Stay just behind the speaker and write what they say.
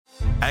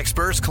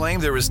Experts claim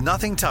there is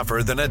nothing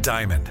tougher than a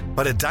diamond.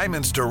 But at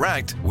Diamonds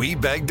Direct, we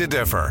beg to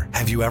differ.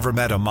 Have you ever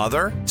met a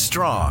mother?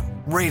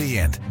 Strong,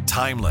 radiant,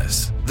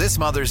 timeless. This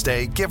Mother's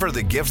Day, give her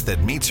the gift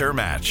that meets her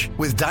match.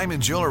 With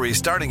diamond jewelry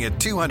starting at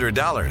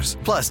 $200.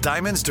 Plus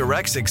Diamonds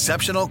Direct's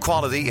exceptional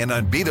quality and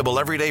unbeatable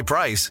everyday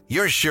price,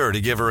 you're sure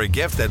to give her a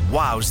gift that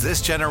wows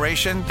this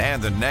generation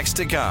and the next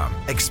to come.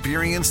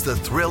 Experience the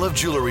thrill of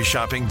jewelry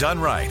shopping done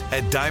right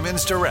at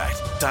Diamonds Direct.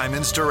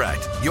 Diamonds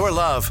Direct. Your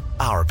love,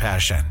 our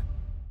passion.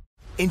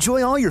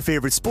 Enjoy all your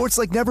favorite sports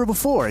like never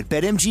before at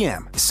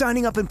BetMGM.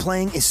 Signing up and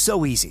playing is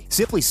so easy.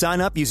 Simply sign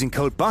up using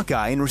code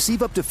Buckeye and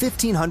receive up to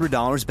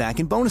 $1,500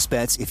 back in bonus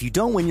bets if you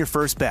don't win your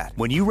first bet.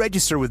 When you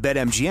register with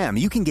BetMGM,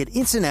 you can get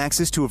instant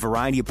access to a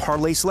variety of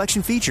parlay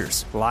selection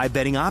features, live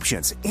betting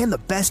options, and the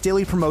best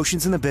daily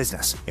promotions in the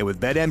business. And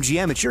with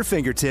BetMGM at your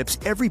fingertips,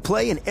 every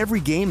play and every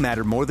game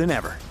matter more than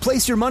ever.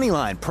 Place your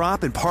moneyline,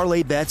 prop, and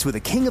parlay bets with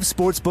the king of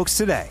sportsbooks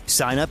today.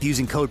 Sign up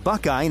using code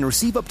Buckeye and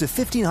receive up to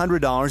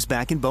 $1,500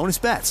 back in bonus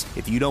bets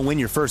if you don't win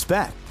your first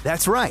bet.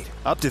 That's right,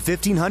 up to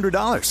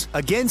 $1,500.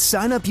 Again,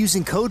 sign up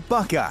using code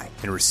Buckeye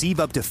and receive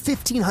up to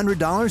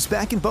 $1,500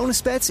 back in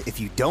bonus bets if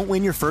you don't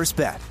win your first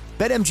bet.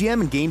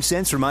 BetMGM and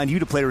GameSense remind you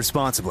to play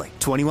responsibly.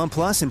 21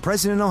 plus and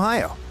present in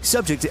Ohio.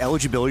 Subject to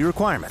eligibility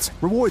requirements.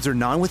 Rewards are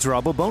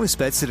non-withdrawable bonus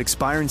bets that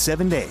expire in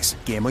 7 days.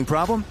 Gambling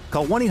problem?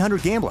 Call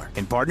 1-800-GAMBLER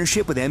in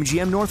partnership with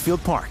MGM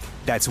Northfield Park.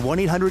 That's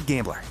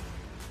 1-800-GAMBLER.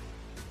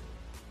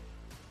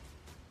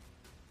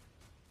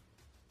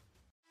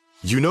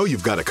 You know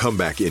you've got a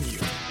comeback in you.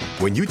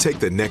 When you take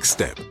the next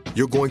step,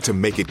 you're going to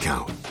make it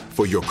count.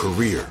 For your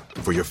career,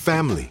 for your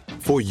family,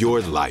 for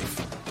your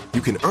life. You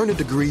can earn a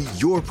degree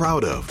you're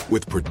proud of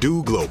with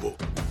Purdue Global.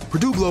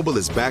 Purdue Global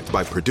is backed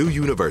by Purdue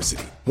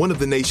University, one of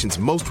the nation's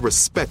most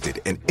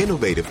respected and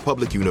innovative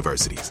public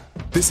universities.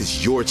 This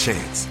is your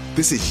chance.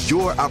 This is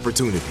your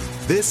opportunity.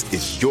 This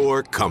is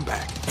your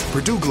comeback.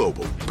 Purdue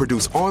Global,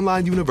 Purdue's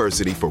online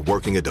university for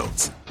working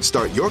adults.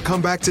 Start your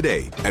comeback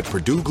today at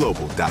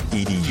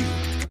purdueglobal.edu.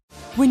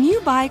 When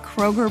you buy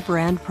Kroger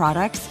brand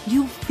products,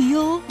 you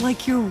feel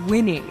like you're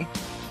winning.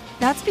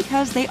 That's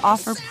because they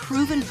offer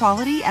proven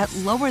quality at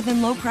lower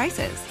than low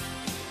prices.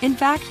 In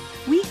fact,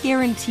 we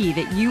guarantee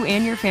that you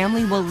and your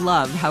family will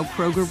love how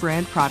Kroger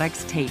brand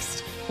products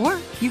taste, or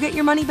you get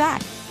your money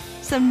back.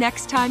 So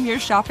next time you're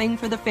shopping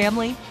for the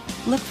family,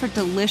 look for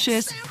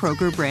delicious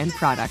Kroger brand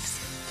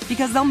products,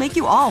 because they'll make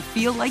you all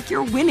feel like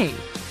you're winning.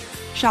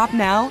 Shop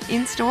now,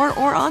 in-store,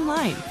 or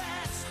online.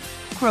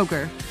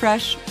 Kroger,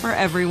 fresh for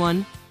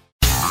everyone.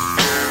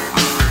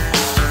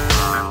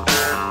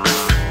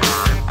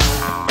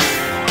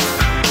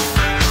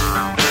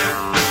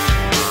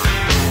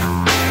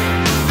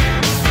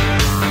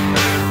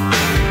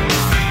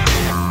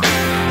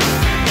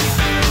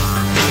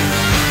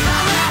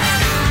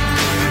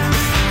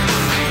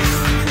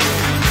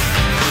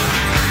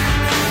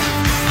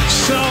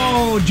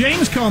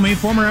 James Comey,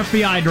 former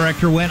FBI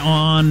director, went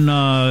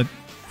on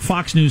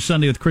Fox News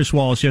Sunday with Chris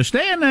Wallace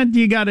yesterday, and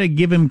you got to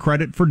give him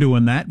credit for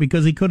doing that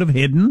because he could have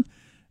hidden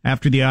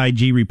after the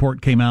IG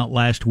report came out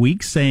last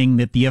week saying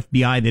that the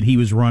FBI that he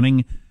was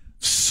running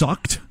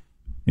sucked,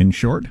 in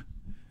short,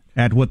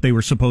 at what they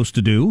were supposed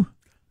to do.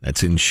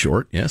 That's in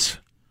short, yes.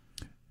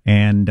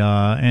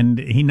 And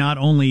he not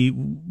only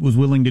was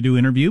willing to do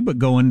interview, but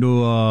go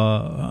into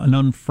an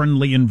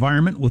unfriendly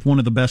environment with one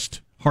of the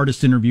best,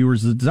 hardest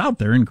interviewers that's out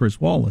there in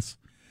Chris Wallace.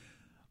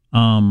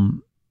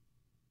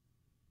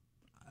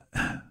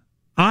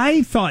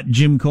 I thought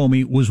Jim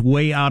Comey was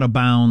way out of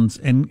bounds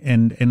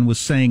and was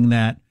saying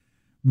that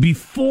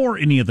before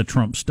any of the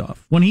Trump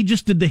stuff, when he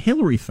just did the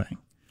Hillary thing.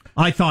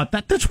 I thought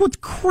that's what's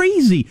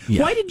crazy.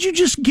 Yeah. Why did you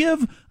just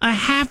give a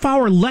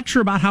half-hour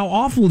lecture about how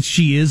awful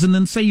she is and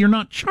then say you're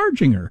not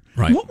charging her?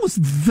 Right. What was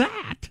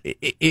that?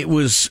 It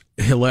was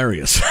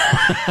hilarious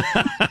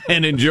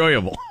and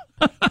enjoyable.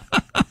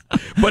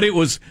 But it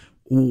was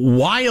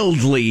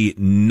wildly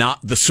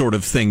not the sort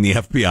of thing the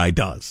FBI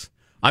does.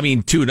 I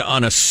mean, to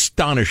an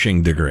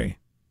astonishing degree.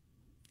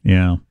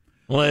 Yeah.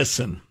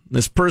 Listen,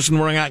 this person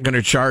we're not going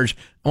to charge,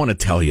 I want to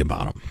tell you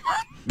about them.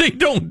 They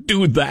don't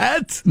do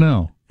that.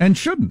 No, and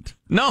shouldn't.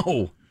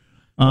 No.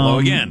 Well,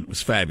 again, it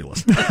was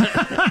fabulous.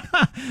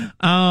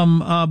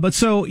 But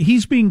so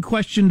he's being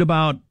questioned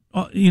about,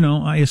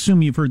 I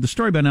assume you've heard the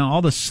story by now,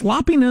 all the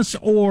sloppiness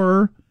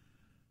or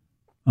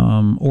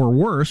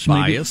worse,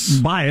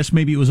 bias,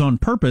 maybe it was on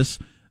purpose,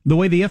 the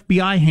way the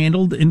FBI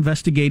handled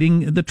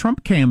investigating the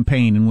Trump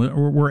campaign and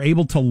were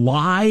able to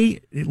lie,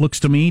 it looks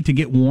to me, to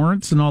get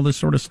warrants and all this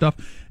sort of stuff.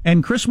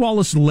 And Chris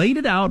Wallace laid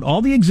it out,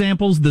 all the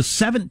examples, the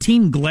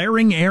 17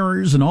 glaring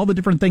errors and all the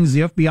different things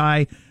the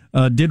FBI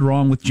did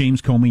wrong with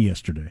James Comey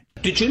yesterday.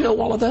 Did you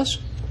know all of this?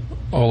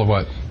 All of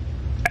what?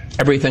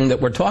 Everything that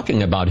we're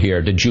talking about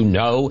here. Did you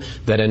know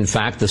that, in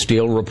fact, the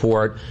Steele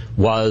report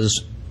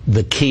was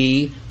the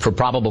key for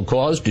probable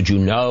cause? Did you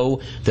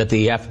know that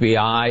the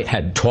FBI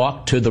had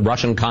talked to the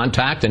Russian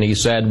contact and he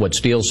said what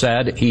Steele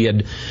said he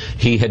had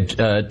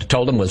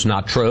told him was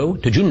not true?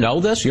 Did you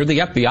know this? You're the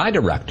FBI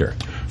director.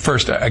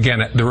 First,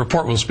 again, the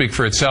report will speak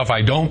for itself.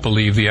 I don't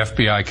believe the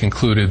FBI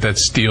concluded that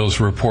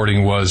Steele's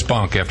reporting was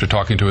bunk after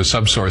talking to a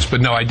subsource.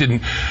 But no, I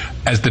didn't.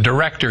 As the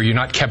director, you're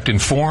not kept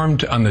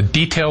informed on the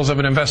details of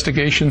an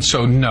investigation.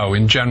 So no,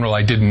 in general,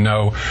 I didn't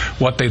know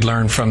what they'd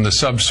learned from the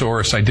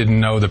subsource. I didn't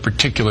know the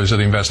particulars of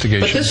the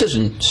investigation. But this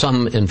isn't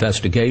some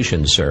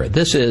investigation, sir.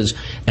 This is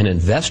an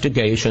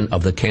investigation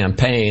of the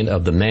campaign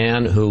of the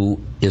man who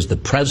is the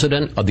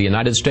president of the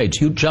United States.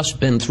 You've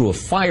just been through a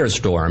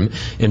firestorm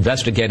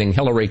investigating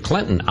Hillary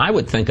Clinton. I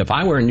would think if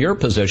I were in your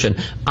position,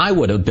 I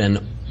would have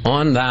been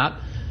on that,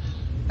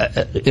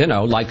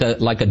 like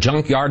a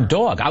junkyard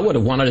dog. I would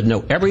have wanted to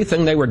know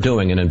everything they were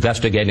doing in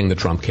investigating the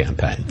Trump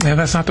campaign. Yeah,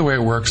 that's not the way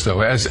it works,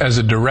 though. As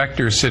a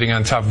director sitting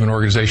on top of an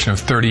organization of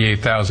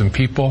 38,000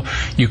 people,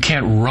 you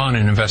can't run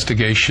an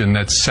investigation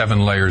that's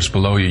 7 layers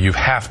below you. You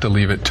have to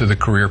leave it to the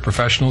career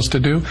professionals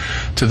to do,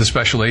 to the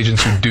special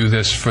agents who do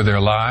this for their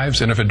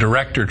lives. And if a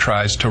director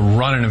tries to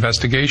run an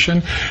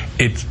investigation,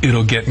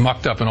 it'll get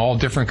mucked up in all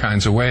different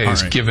kinds of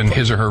ways, given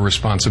his or her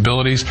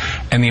responsibilities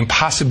and the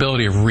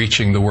impossibility of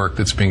reaching the work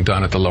that's being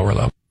done at the lower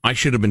level. I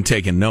should have been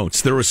taking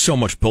notes. There was so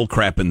much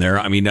bullcrap in there.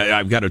 I mean,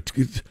 I've got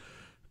to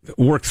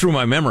work through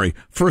my memory.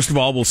 First of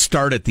all, we'll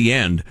start at the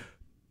end.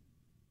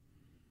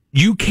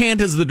 You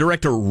can't, as the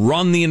director,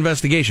 run the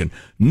investigation.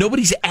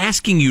 Nobody's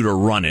asking you to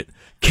run it.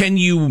 Can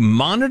you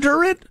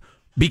monitor it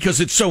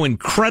because it's so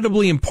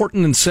incredibly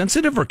important and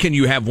sensitive, or can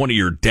you have one of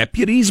your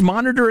deputies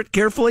monitor it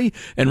carefully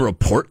and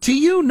report to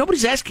you?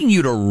 Nobody's asking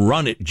you to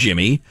run it,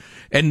 Jimmy.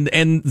 And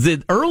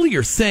the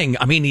earlier thing,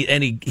 I mean,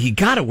 he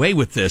got away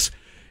with this,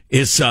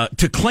 is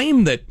to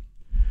claim that,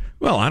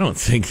 well, I don't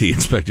think the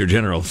Inspector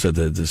General said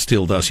that the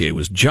Steele dossier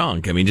was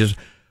junk. I mean,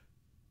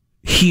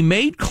 he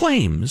made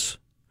claims.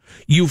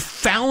 You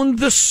found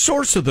the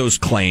source of those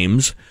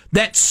claims.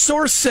 That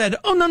source said,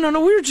 oh, no,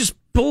 we were just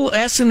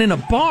bull-essing in a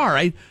bar.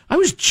 I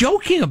was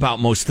joking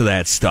about most of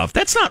that stuff.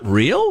 That's not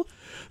real.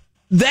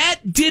 That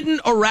didn't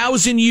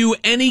arouse in you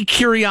any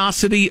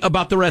curiosity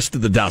about the rest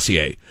of the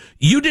dossier.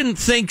 You didn't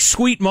think,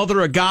 sweet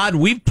mother of God,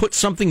 we've put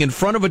something in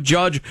front of a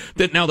judge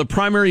that now the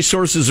primary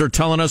sources are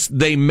telling us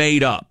they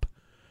made up.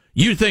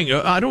 You think,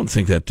 I don't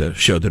think that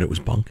showed that it was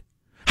bunk.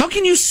 How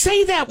can you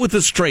say that with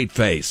a straight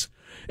face?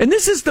 And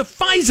this is the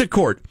FISA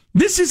court.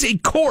 This is a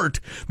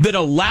court that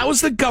allows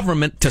the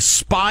government to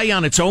spy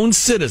on its own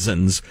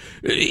citizens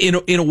in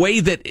a way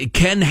that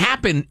can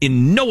happen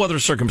in no other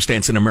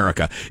circumstance in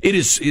America. It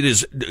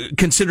is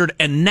considered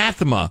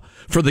anathema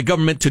for the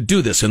government to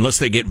do this unless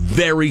they get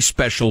very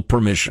special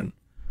permission.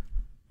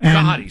 And,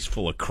 God, he's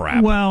full of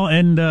crap. Well,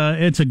 and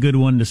it's a good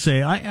one to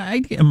say.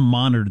 I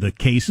monitor the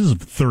cases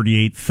of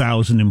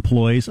 38,000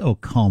 employees. Oh,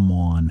 come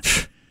on.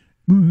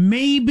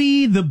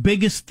 Maybe the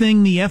biggest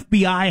thing the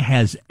FBI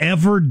has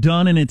ever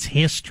done in its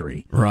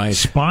history. Right.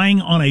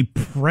 Spying on a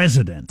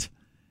president.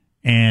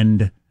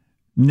 And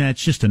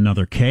that's just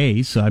another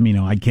case. I mean,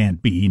 I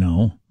can't be,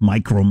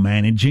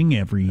 micromanaging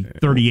every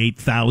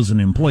 38,000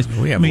 employees.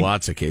 We have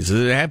lots of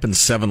cases. It happens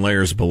 7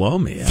 layers below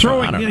me.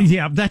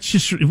 Yeah, that's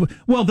just,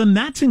 well, then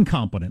that's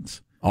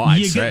incompetence. Oh,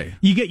 I'd say.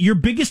 You get your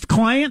biggest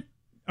client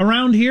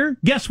around here,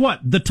 guess what?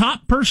 The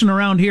top person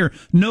around here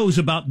knows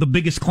about the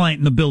biggest client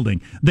in the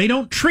building. They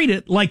don't treat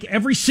it like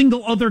every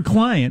single other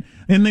client,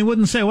 and they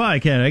wouldn't say, well, I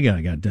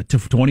got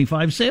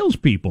 25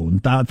 salespeople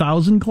and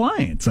 1,000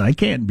 clients. I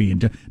can't be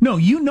into... No,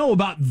 you know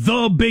about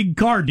the big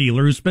car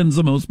dealer who spends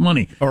the most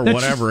money. Or that's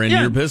whatever in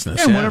your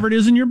business. Yeah, whatever it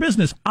is in your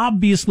business.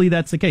 Obviously,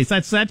 that's the case.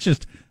 That's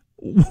just...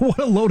 What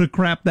a load of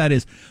crap that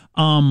is.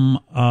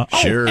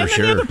 Sure.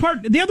 The other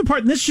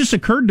part, and this just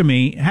occurred to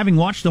me, having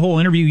watched the whole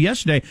interview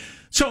yesterday.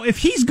 So if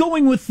he's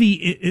going with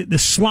the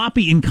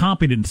sloppy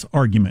incompetence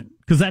argument,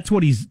 because that's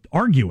what he's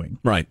arguing.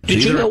 Right.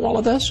 Did you know all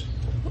of this?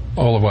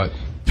 All of what?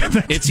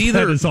 It's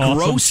either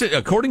gross,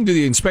 according to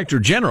the Inspector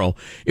General,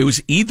 it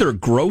was either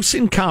gross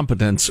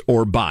incompetence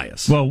or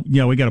bias. Well,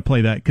 yeah, we got to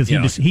play that because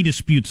he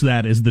disputes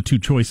that as the two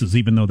choices,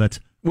 even though that's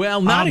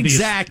not obvious.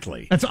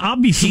 Exactly. That's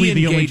obviously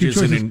the only two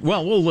choices.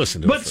 We'll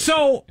listen to it. But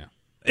so,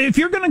 if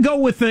you're going to go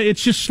with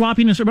it's just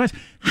sloppiness or bias,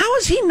 how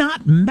is he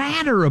not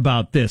madder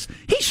about this?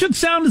 He should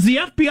sound as the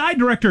FBI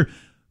director.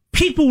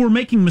 People were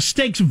making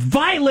mistakes,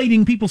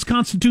 violating people's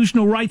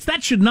constitutional rights.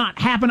 That should not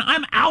happen.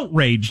 I'm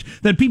outraged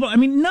that people,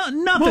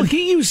 nothing. Well,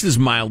 he used his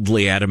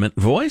mildly adamant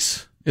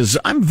voice.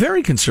 I'm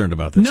very concerned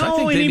about this. I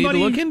think they need to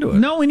look into it.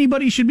 No,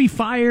 anybody should be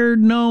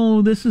fired.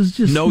 No, this is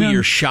just... No,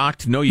 you're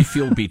shocked. No, you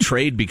feel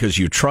betrayed because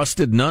you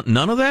trusted.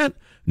 None of that?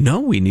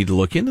 No, we need to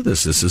look into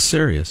this. This is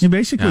serious. He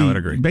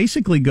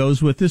basically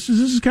goes with this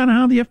is kind of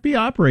how the FBI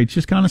operates,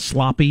 just kind of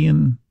sloppy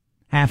and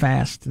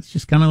half-assed. It's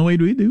just kind of the way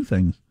we do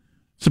things.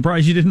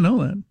 Surprised you didn't know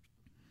that.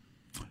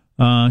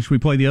 Should we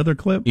play the other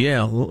clip?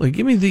 Yeah,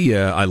 give me the.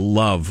 I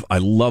love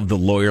the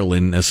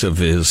lawyerliness of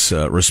his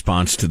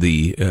response to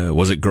the.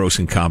 Was it gross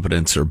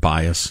incompetence or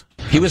bias?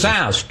 He was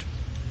asked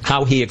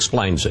how he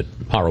explains it.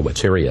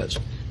 Horowitz, here he is.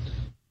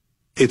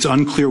 It's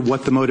unclear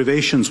what the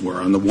motivations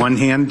were. On the one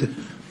hand,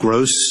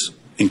 gross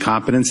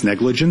incompetence,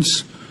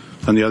 negligence.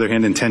 On the other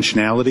hand,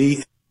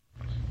 intentionality.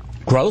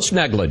 Gross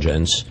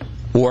negligence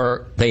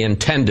or they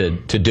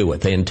intended to do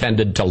it. They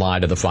intended to lie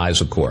to the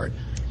FISA court.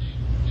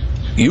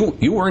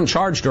 You were in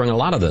charge during a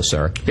lot of this,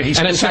 sir. Yeah,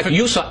 and in fact,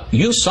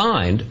 you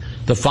signed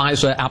the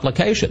FISA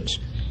applications.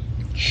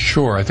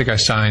 Sure, I think I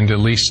signed at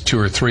least 2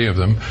 or 3 of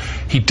them.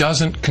 He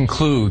doesn't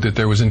conclude that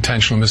there was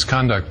intentional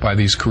misconduct by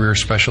these career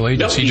special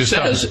agents. No, he just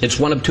says it's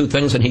one of 2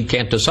 things and he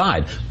can't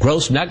decide.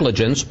 Gross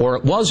negligence or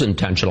it was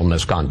intentional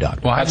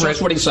misconduct. Well,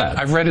 that's what he said.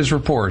 I've read his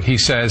report. He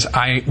says,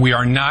 we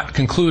are not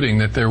concluding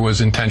that there was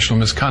intentional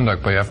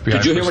misconduct by FBI.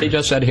 Did you hear what he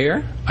just said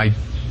here? I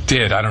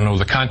did. I don't know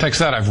the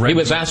context of that. I've read. He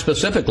was asked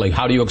specifically,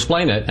 how do you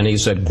explain it? And he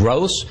said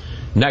gross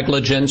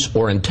negligence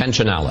or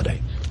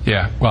intentionality.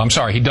 Yeah, well, I'm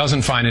sorry. He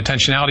doesn't find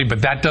intentionality,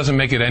 but that doesn't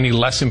make it any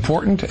less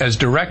important. As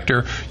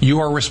director, you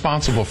are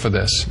responsible for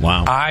this.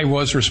 Wow. I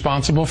was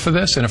responsible for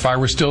this, and if I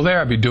were still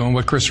there, I'd be doing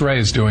what Chris Wray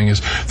is doing,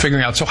 is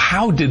figuring out, so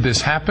how did this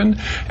happen,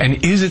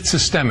 and is it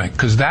systemic?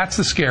 Because that's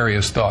the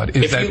scariest thought.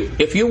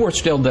 If you were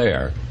still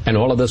there, and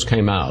all of this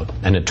came out,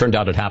 and it turned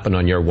out it happened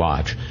on your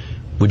watch,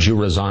 would you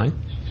resign?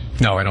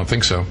 No, I don't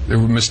think so. There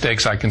were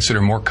mistakes I consider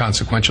more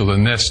consequential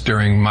than this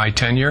during my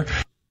tenure.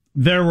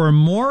 There were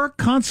more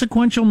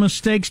consequential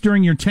mistakes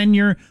during your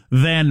tenure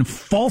than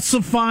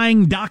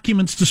falsifying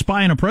documents to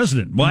spy on a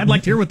president. Well, I'd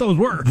like to hear what those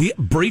were.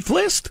 Brief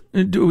list?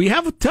 Do we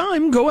have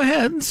time? Go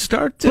ahead and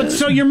start. But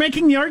so you're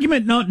making the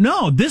argument,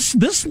 no,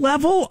 this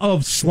level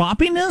of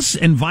sloppiness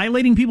and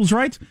violating people's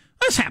rights,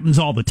 this happens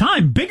all the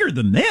time, bigger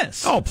than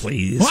this. Oh,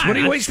 please. What What are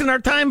you wasting our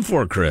time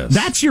for, Chris?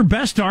 That's your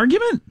best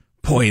argument?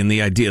 Boy, and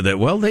the idea that,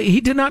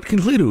 he did not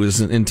conclude it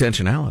was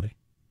intentionality.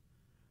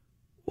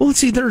 Well,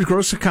 it's either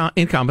gross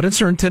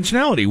incompetence or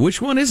intentionality. Which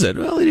one is it?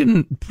 Well, he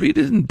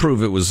didn't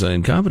prove it was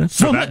incompetence.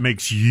 So that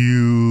makes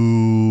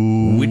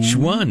you... Which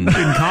one?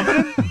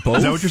 Incompetent? Both?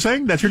 Is that what you're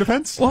saying? That's your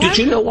defense? Well, did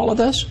you know all of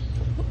this?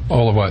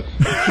 All of what?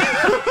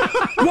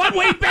 What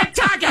we've been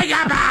talking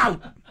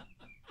about!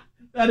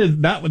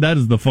 That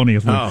is the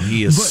funniest one. Oh,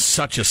 he is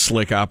such a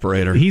slick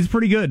operator. He's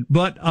pretty good.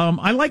 But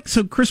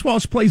so Chris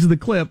Wallace plays the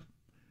clip,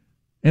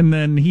 and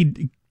then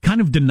he kind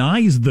of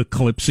denies the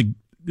clips,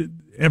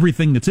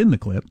 everything that's in the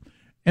clip.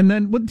 And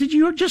then, did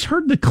you just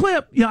heard the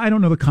clip? Yeah, I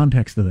don't know the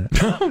context of that.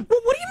 Well, what do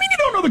you mean you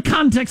don't know the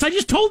context? I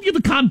just told you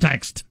the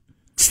context.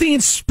 It's the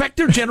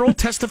Inspector General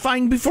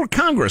testifying before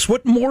Congress.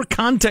 What more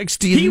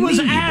context do you need? He was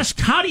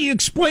asked, how do you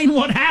explain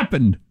what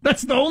happened?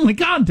 That's the only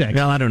context.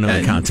 Well, I don't know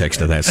the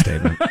context of that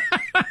statement.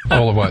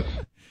 All of what?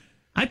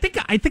 I think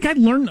I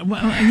learned,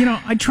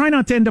 I try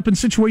not to end up in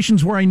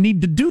situations where I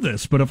need to do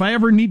this, but if I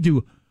ever need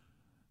to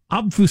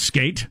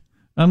obfuscate,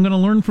 I'm going to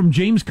learn from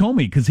James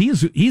Comey, because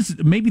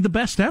he's maybe the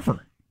best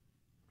ever.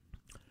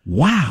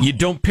 Wow. You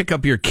don't pick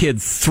up your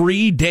kid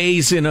 3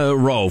 days in a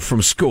row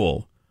from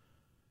school.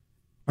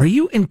 Are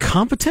you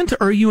incompetent,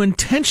 or are you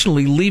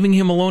intentionally leaving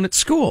him alone at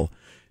school?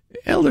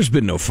 Well, there's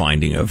been no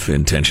finding of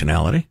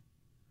intentionality.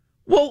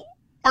 Well,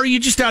 are you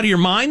just out of your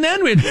mind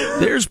then?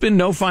 There's been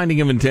no finding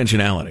of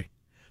intentionality.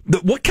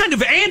 What kind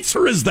of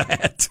answer is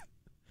that?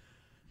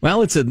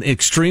 Well, it's an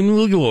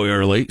extremely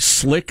lawyerly,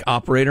 slick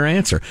operator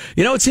answer.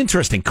 It's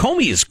interesting.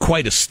 Comey is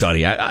quite a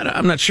study.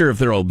 I'm not sure if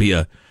there will be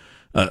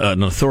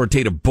an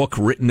authoritative book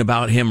written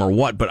about him or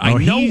what, but I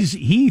know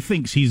he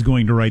thinks he's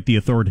going to write the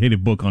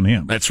authoritative book on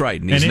him. That's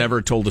right, and he's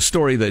never told a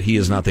story that he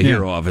is not the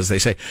hero of, as they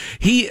say.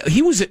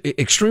 He was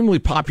extremely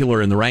popular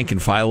in the rank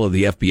and file of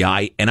the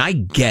FBI, and I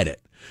get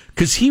it,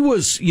 because he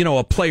was,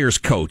 a player's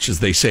coach, as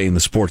they say in the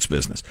sports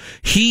business.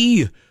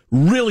 He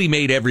really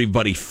made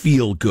everybody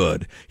feel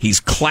good. He's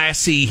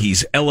classy,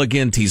 he's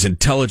elegant, he's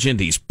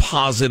intelligent, he's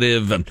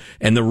positive,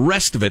 and the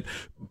rest of it.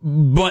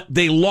 But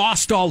they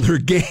lost all their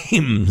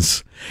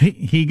games.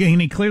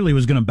 He clearly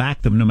was going to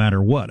back them no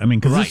matter what. I mean,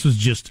 because this was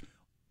just,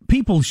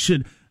 people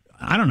should,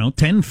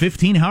 10,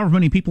 15, however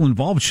many people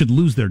involved should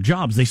lose their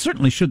jobs. They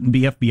certainly shouldn't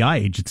be FBI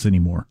agents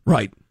anymore.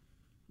 Right.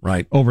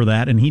 Over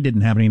that, and he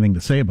didn't have anything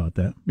to say about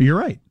that. You're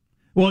right.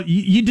 Well,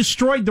 you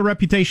destroyed the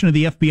reputation of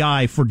the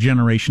FBI for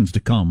generations to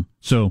come,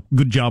 so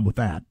good job with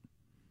that.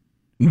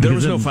 There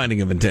was no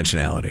finding of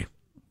intentionality.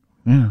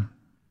 Yeah.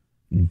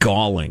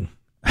 Galling.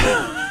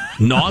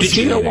 Did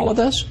you know all of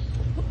this?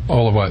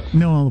 All of what?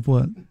 Know all of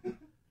what?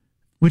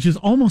 Which is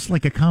almost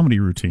like a comedy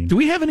routine. Do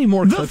we have any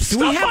more clips? The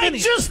stuff I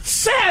just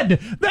said!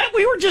 That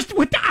we were just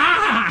with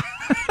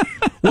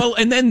Well,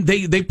 and then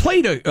they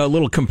played a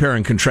little compare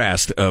and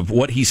contrast of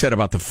what he said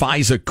about the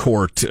FISA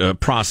court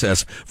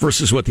process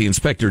versus what the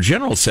Inspector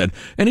General said,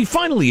 and he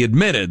finally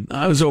admitted,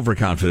 I was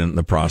overconfident in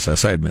the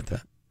process. I admit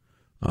that.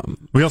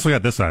 We also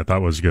got this I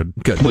thought was good.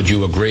 Would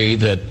you agree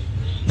that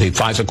the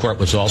FISA court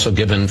was also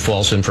given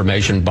false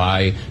information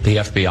by the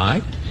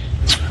FBI?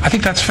 I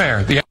think that's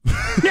fair. Yeah,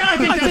 I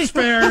think that's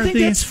fair. I think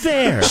that's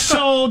fair.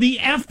 So the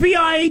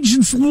FBI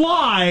agents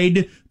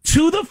lied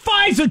to the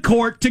FISA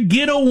court to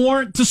get a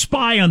warrant to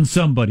spy on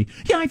somebody.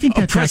 Yeah, I think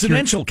that's a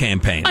presidential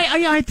campaign.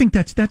 I think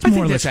that's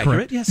more or less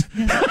accurate. Yes.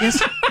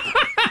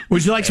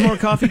 Would you like some more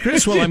coffee,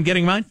 Chris? Well, I'm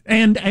getting mine.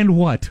 And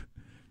what?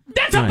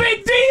 That's a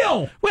big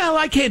deal. Well,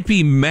 I can't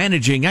be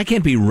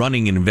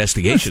running an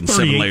investigation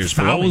 7 layers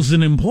below.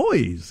 38,000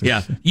 employees.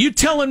 Yeah. You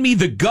telling me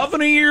the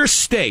governor of your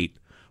state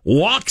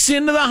walks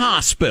into the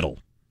hospital.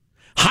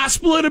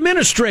 Hospital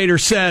administrator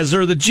says,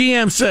 or the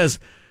GM says,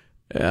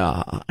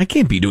 I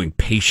can't be doing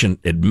patient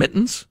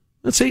admittance.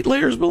 That's 8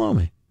 layers below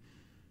me.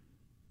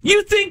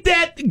 You think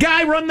that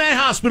guy run that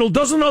hospital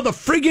doesn't know the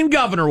friggin'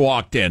 governor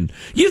walked in?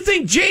 You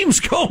think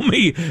James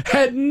Comey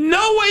had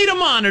no way to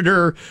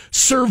monitor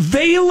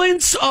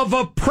surveillance of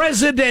a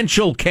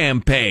presidential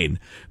campaign?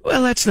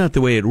 Well, that's not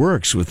the way it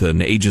works with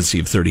an agency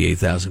of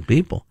 38,000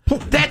 people.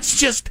 That's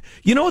just,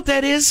 you know what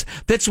that is?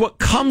 That's what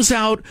comes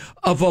out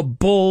of a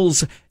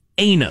bull's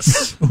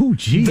anus. Oh,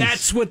 geez.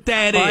 That's what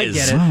that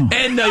is. I get it. Oh.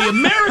 And the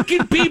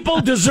American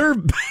people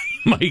deserve...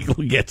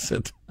 Michael gets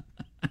it.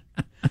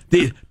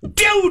 Do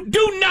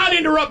not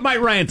interrupt my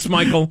rants,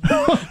 Michael.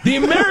 The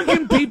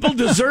American people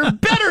deserve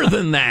better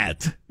than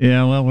that.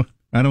 Yeah, well,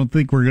 I don't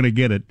think we're going to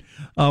get it.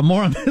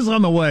 More on this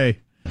on the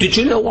way. Did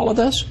you know all of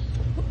this?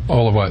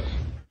 All of what?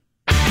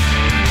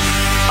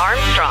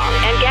 Armstrong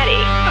and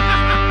Getty.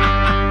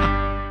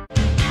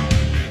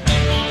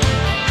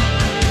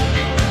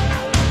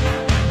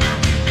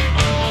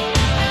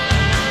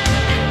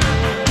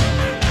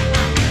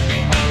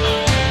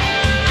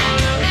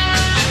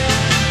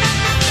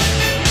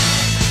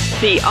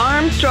 The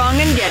Armstrong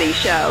and Getty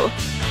Show.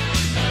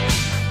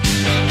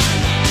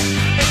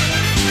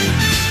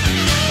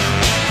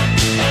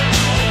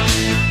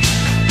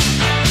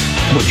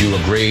 Would you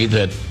agree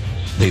that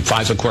the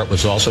FISA court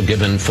was also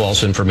given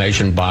false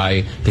information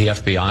by the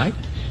FBI?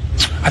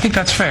 I think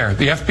that's fair.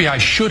 The FBI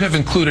should have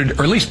included,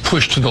 or at least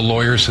pushed to the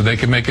lawyers so they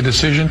could make a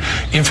decision,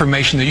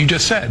 information that you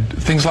just said,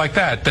 things like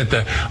that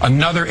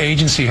another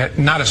agency had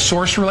not a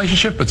source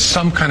relationship, but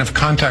some kind of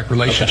contact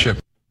relationship.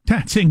 Okay.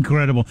 That's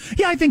incredible.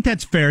 Yeah, I think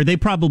that's fair. They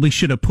probably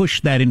should have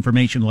pushed that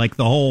information, like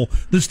the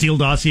Steele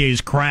dossier is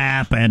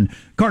crap, and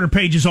Carter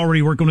Page is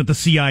already working with the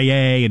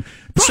CIA. And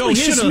so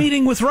his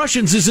meeting with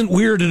Russians isn't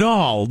weird at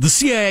all. The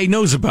CIA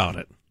knows about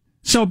it.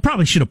 So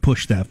probably should have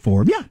pushed that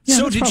forward. Yeah.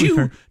 So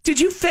did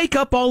you fake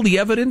up all the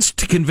evidence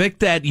to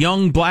convict that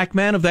young black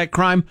man of that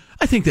crime?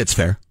 I think that's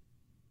fair.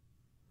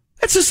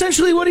 That's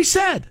essentially what he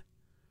said.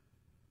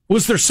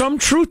 Was there some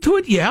truth to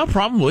it? Yeah,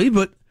 probably,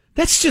 but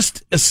that's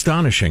just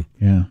astonishing.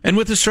 Yeah. And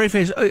with a straight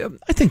face,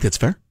 I think that's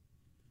fair.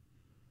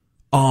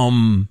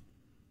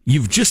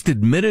 You've just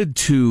admitted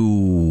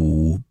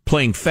to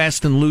playing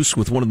fast and loose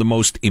with one of the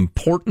most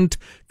important,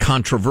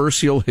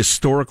 controversial,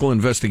 historical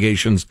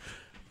investigations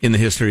in the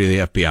history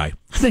of the FBI.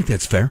 I think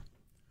that's fair.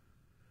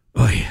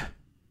 Oy.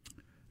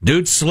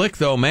 Dude's slick,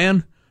 though,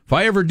 man. If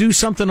I ever do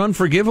something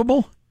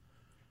unforgivable,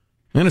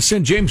 I'm going to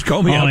send James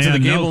Comey out to the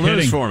cable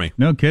news for me.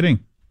 No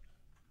kidding.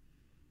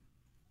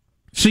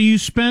 So you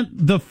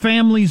spent the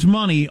family's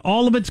money.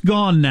 All of it's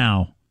gone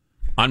now.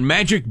 On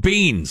magic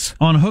beans.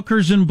 On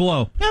hookers and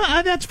blow.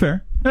 Yeah, that's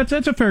fair. That's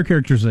a fair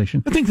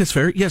characterization. I think that's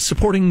fair. Yes,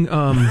 supporting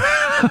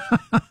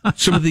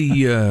some of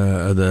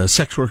the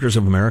sex workers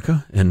of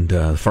America and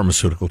the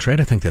pharmaceutical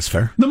trade. I think that's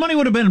fair. The money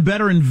would have been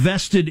better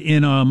invested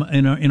in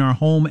our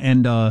home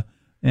and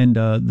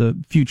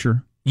the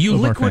future. You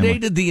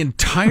liquidated the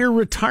entire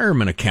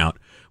retirement account.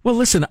 Well,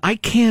 listen, I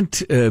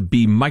can't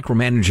be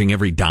micromanaging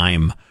every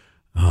dime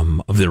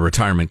of the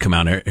retirement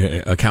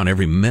account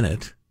every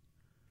minute.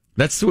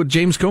 That's what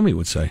James Comey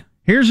would say.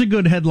 Here's a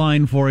good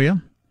headline for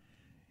you.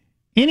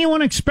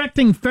 Anyone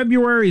expecting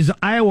February's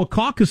Iowa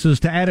caucuses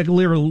to add a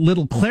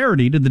little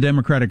clarity to the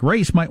Democratic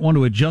race might want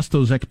to adjust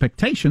those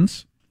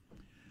expectations.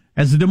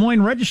 As the Des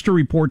Moines Register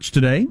reports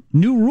today,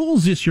 new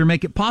rules this year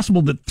make it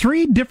possible that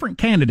 3 different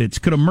candidates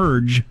could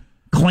emerge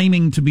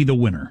claiming to be the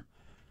winner.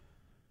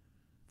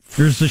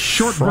 There's a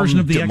short version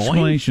of the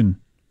explanation.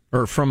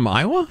 Or from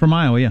Iowa? From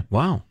Iowa, yeah.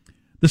 Wow.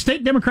 The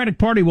state Democratic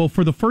Party will,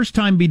 for the first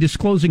time, be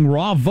disclosing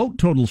raw vote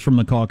totals from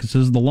the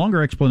caucuses. The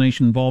longer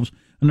explanation involves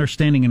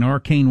understanding an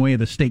arcane way of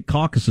the state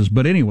caucuses.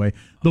 But anyway,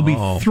 there'll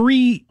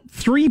be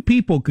three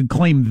people could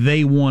claim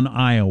they won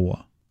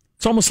Iowa.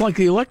 It's almost like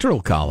the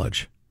Electoral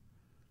College.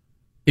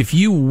 If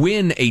you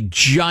win a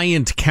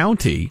giant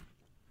county,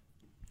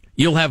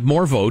 you'll have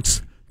more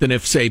votes than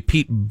if, say,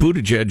 Pete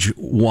Buttigieg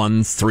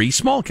won 3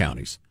 small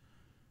counties.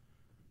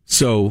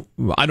 So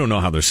I don't know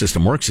how their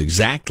system works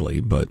exactly,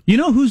 but... You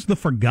know who's the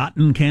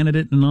forgotten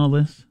candidate in all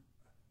this?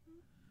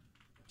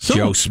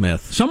 Joe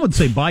Smith. Some would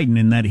say Biden,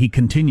 in that he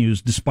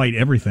continues, despite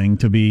everything,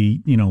 to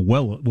be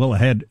well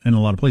ahead in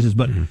a lot of places.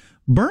 But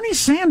Bernie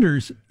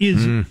Sanders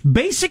is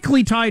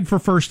basically tied for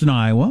first in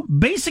Iowa,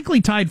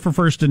 basically tied for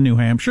first in New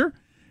Hampshire,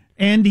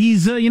 and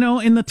he's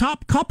in the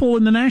top couple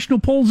in the national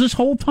polls this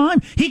whole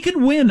time. He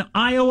could win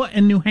Iowa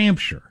and New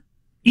Hampshire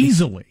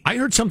easily. I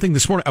heard something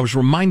this morning. I was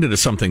reminded of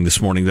something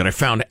this morning that I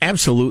found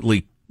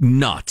absolutely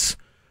nuts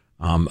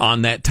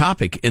on that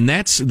topic. And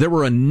there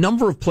were a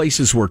number of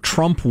places where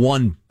Trump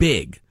won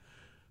big,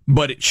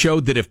 but it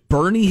showed that if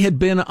Bernie had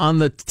been on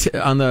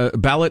the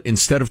ballot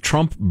instead of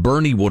Trump,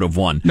 Bernie would have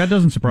won. That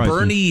doesn't surprise me.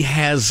 Bernie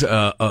has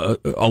a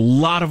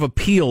lot of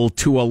appeal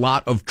to a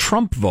lot of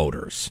Trump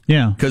voters.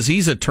 Yeah. Because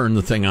he's a turn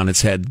the thing on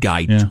its head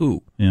guy,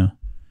 too. Yeah.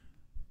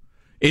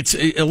 It's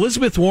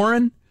Elizabeth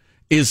Warren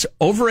is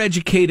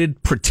overeducated,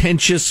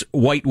 pretentious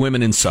white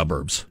women in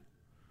suburbs.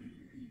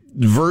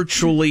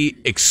 virtually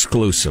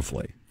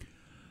exclusively.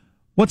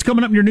 What's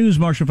coming up in your news,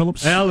 Marshall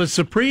Phillips? Well, the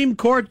Supreme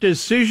Court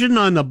decision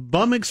on the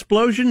bum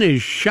explosion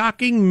is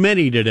shocking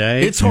many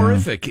today. It's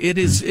horrific.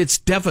 It's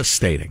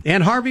devastating.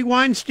 And Harvey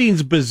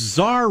Weinstein's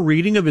bizarre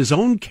reading of his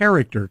own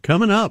character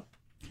coming up.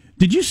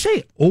 Did you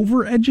say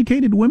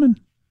overeducated women?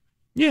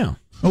 Yeah.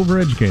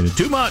 Overeducated.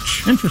 Too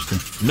much.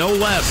 Interesting. No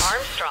less.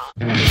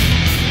 Armstrong.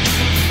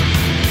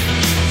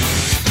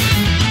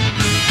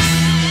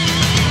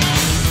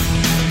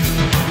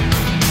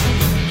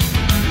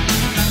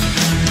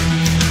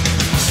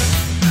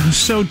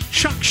 So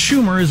Chuck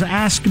Schumer has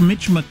asked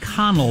Mitch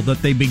McConnell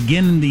that they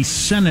begin the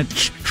Senate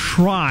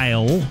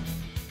trial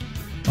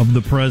of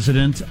the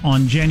president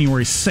on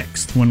January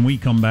 6th when we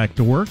come back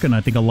to work, and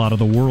I think a lot of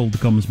the world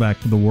comes back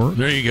to the work.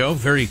 There you go.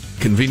 Very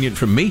convenient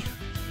for me.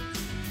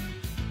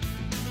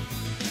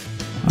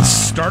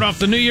 Start off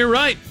the new year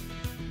right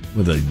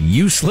with a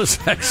useless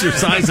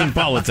exercise in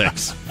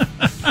politics.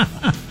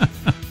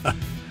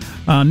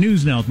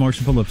 News now with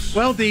Marshall Phillips.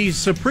 Well, the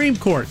Supreme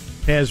Court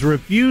has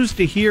refused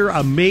to hear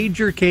a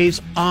major case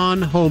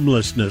on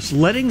homelessness,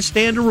 letting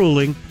stand a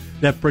ruling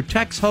that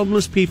protects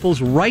homeless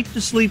people's right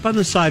to sleep on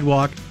the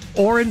sidewalk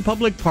or in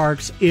public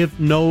parks if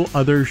no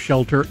other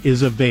shelter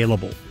is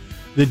available.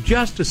 The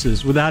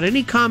justices, without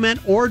any comment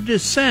or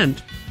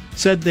dissent,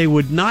 said they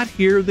would not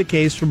hear the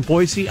case from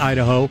Boise,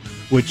 Idaho,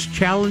 which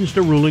challenged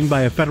a ruling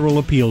by a federal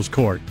appeals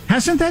court.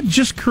 Hasn't that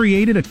just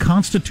created a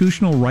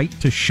constitutional right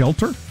to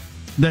shelter?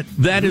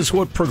 That is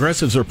what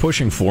progressives are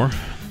pushing for.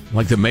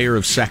 Like the mayor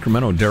of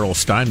Sacramento, Darrell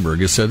Steinberg,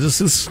 has said, this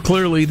is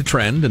clearly the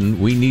trend, and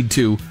we need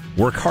to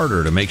work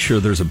harder to make sure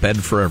there's a bed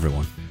for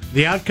everyone.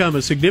 The outcome,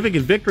 a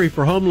significant victory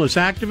for homeless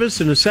activists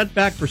and a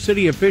setback for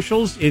city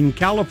officials in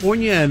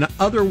California and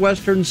other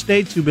western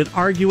states who've been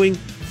arguing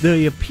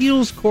the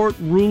appeals court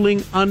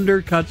ruling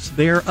undercuts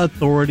their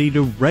authority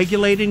to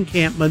regulate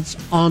encampments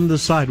on the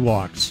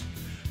sidewalks.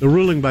 The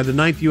ruling by the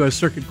Ninth U.S.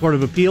 Circuit Court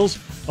of Appeals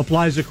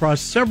applies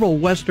across several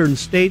western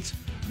states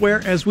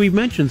where, as we've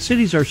mentioned,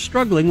 cities are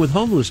struggling with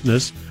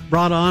homelessness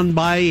brought on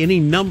by any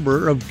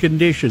number of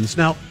conditions.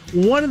 Now,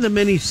 one of the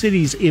many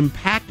cities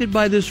impacted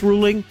by this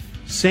ruling,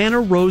 Santa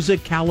Rosa,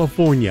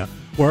 California,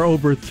 where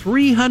over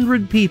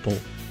 300 people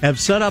have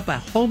set up a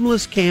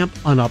homeless camp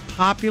on a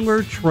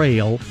popular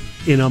trail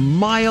in a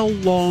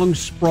mile-long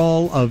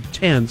sprawl of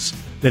tents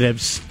that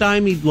have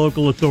stymied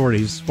local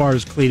authorities as far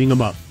as cleaning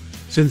them up.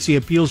 Since the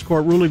appeals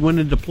court ruling went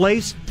into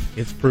place,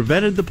 it's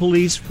prevented the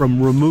police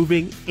from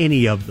removing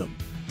any of them.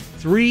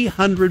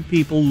 300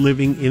 people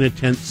living in a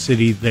tent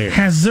city there.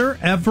 Has there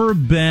ever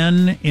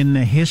been in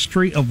the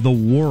history of the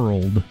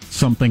world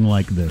something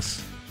like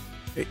this?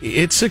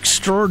 It's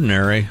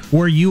extraordinary.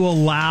 Where you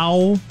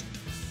allow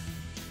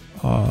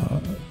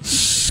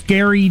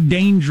scary,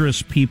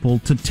 dangerous people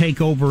to take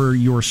over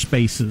your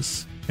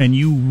spaces and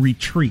you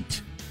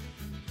retreat.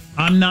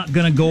 I'm not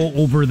going to go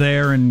over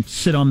there and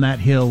sit on that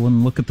hill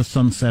and look at the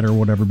sunset or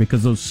whatever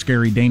because those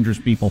scary, dangerous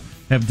people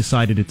have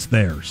decided it's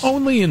theirs.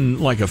 Only in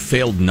like a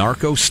failed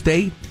narco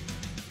state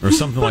or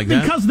something like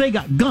that? Because they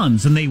got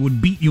guns and they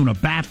would beat you in a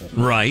battle.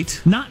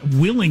 Right. Not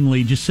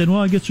willingly just said,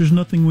 well, I guess there's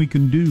nothing we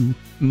can do.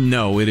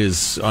 No, it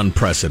is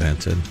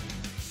unprecedented.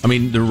 I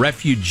mean, the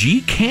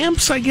refugee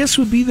camps, I guess,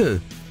 would be the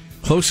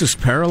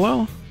closest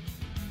parallel.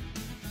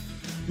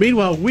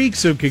 Meanwhile,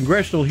 weeks of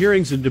congressional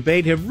hearings and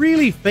debate have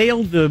really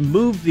failed to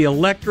move the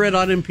electorate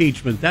on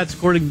impeachment. That's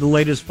according to the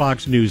latest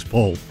Fox News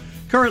poll.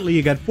 Currently,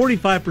 you got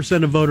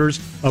 45% of voters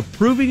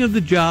approving of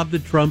the job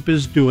that Trump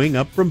is doing,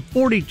 up from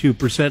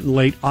 42% in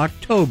late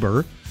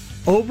October.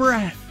 Over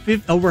half,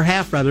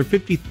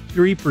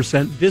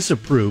 53%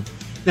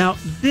 disapprove. Now,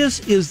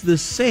 this is the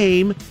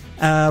same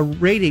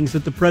ratings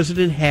that the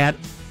president had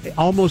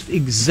almost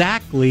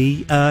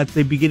exactly at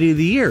the beginning of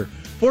the year.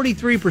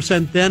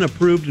 43% then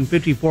approved and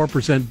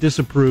 54%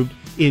 disapproved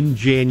in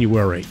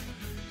January.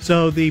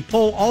 So the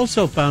poll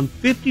also found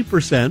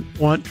 50%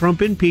 want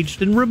Trump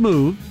impeached and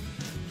removed,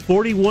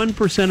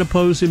 41%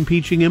 oppose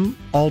impeaching him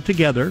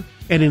altogether,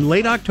 and in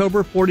late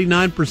October,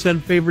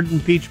 49% favored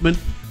impeachment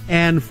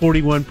and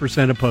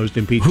 41% opposed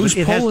impeachment. Whose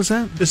poll is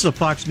that? This is a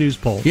Fox News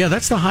poll. Yeah,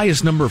 that's the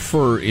highest number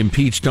for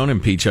impeach, don't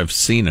impeach. I've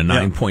seen a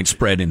 9-point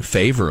spread in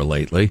favor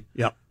lately.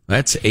 Yep.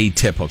 That's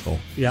atypical.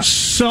 Yeah.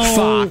 So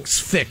Fox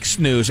Fix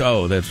News.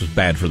 Oh, that was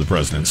bad for the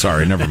president.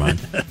 Sorry, never mind.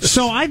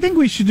 So I think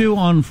we should do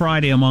on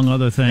Friday, among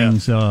other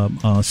things,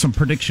 some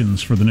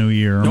predictions for the new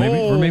year,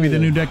 or maybe the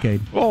new decade.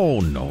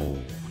 Oh,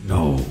 no.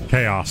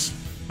 Chaos.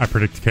 I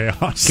predict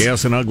chaos.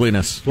 Chaos and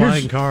ugliness.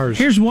 Flying cars.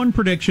 Here's one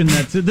prediction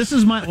this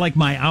is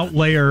my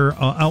outlier.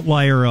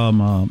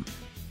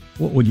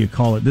 What would you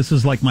call it? This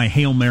is like my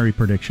Hail Mary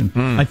prediction.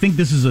 I think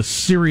this is a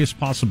serious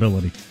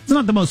possibility. It's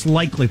not the most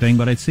likely thing,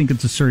 but I think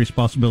it's a serious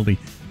possibility.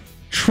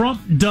 Trump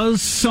does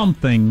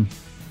something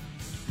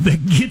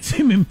that gets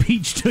him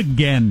impeached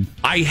again.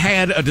 I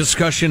had a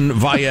discussion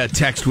via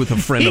text with a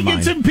friend of mine.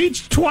 He gets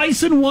impeached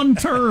twice in one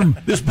term.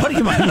 This buddy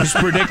of mine was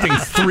predicting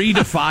 3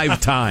 to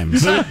 5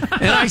 times. And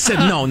I said,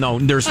 no,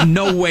 there's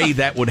no way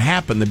that would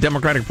happen. The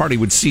Democratic Party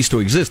would cease to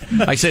exist.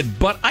 I said,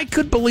 but I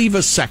could believe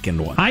a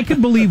second one. I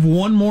could believe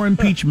one more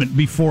impeachment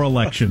before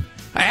election.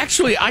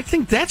 Actually, I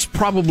think that's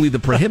probably the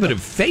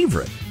prohibitive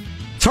favorite.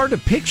 It's hard to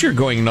picture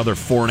going another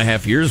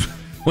 4.5 years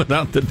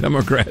without the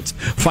Democrats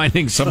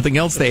finding something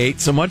else they hate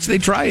so much they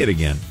try it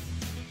again.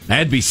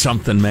 That'd be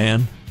something,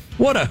 man.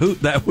 What a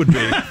hoot that would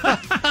be.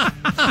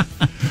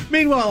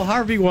 Meanwhile,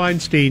 Harvey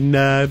Weinstein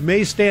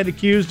may stand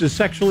accused of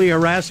sexually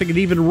harassing and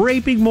even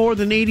raping more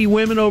than 80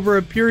 women over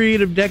a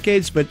period of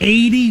decades, but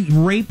 80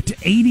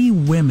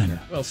 women.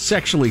 Well,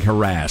 sexually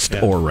harassed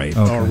or raped.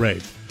 Okay. Or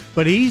raped.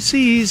 But he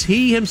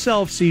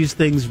himself sees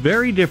things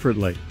very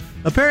differently.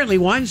 Apparently,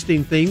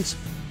 Weinstein thinks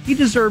he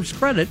deserves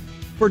credit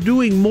for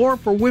doing more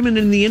for women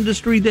in the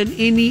industry than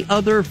any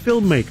other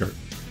filmmaker.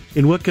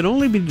 In what can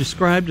only be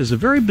described as a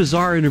very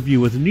bizarre interview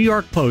with the New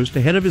York Post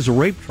ahead of his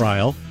rape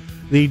trial,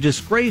 the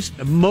disgraced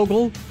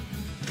mogul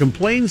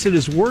complains that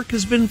his work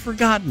has been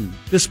forgotten.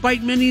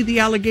 Despite many of the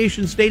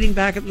allegations dating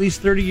back at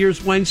least 30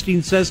 years,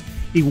 Weinstein says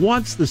he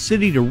wants the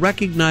city to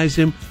recognize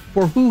him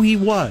for who he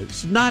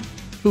was, not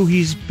who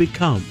he's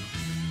become.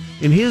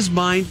 In his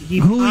mind,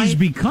 he's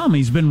become.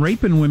 He's been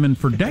raping women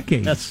for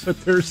decades. That's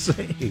what they're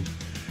saying.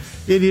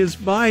 In his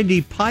mind,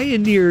 he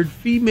pioneered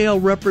female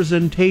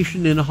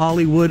representation in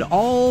Hollywood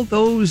all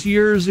those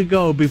years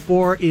ago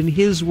before, in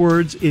his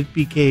words, it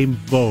became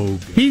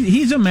vogue.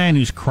 He's a man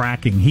who's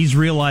cracking. He's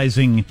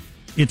realizing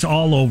it's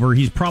all over.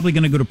 He's probably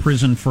going to go to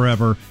prison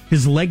forever.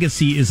 His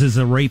legacy is as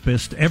a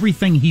rapist.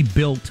 Everything he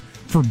built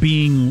for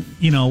being,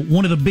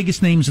 one of the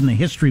biggest names in the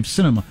history of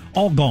cinema,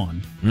 all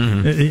gone.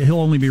 Mm-hmm. He'll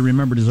only be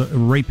remembered as a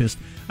rapist.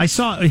 I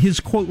saw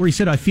his quote where he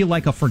said, "I feel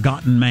like a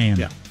forgotten man."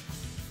 Yeah.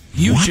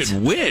 You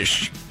should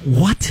wish.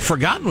 What?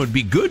 Forgotten would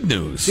be good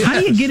news. How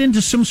do you get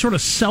into some sort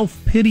of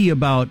self-pity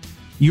about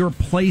your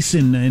place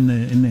in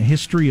the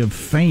history of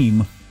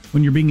fame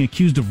when you're being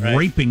accused of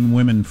raping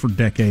women for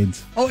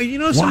decades? Oh,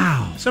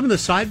 some of the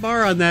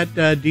sidebar on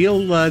that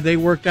deal they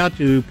worked out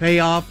to pay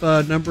off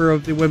a number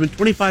of the women,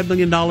 $25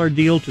 million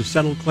deal to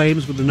settle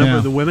claims with a number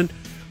of the women.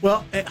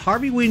 Well,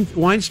 Harvey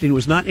Weinstein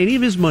was not any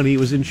of his money. It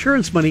was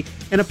insurance money.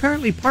 And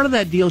apparently part of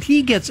that deal,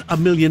 he gets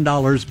 $1 million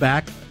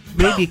back,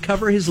 maybe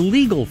cover his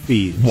legal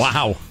fees.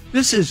 Wow.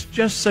 This is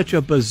just such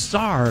a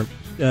bizarre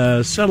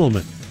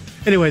settlement.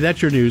 Anyway,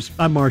 that's your news.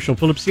 I'm Marshall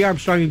Phillips, the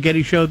Armstrong and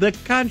Getty Show, the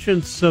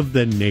conscience of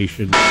the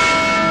nation.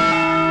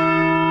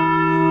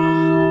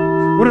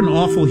 What an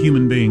awful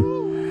human being.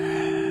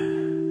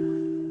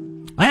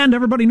 And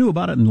everybody knew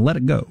about it and let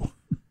it go.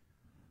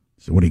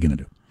 So what are you going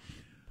to do?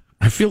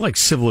 I feel like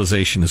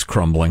civilization is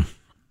crumbling.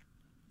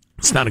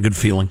 It's not a good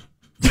feeling.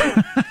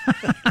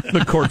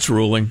 The court's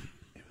ruling.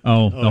 The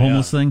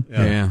homeless thing?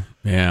 Yeah.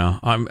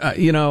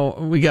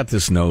 We got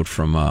this note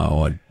from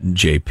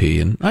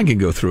JP, and I can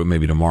go through it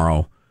maybe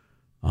tomorrow.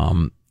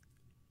 And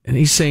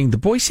he's saying the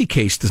Boise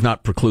case does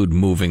not preclude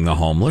moving the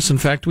homeless. In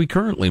fact, we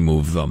currently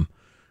move them.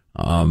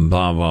 Blah,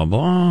 blah,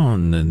 blah.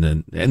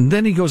 And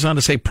then he goes on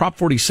to say Prop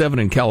 47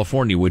 in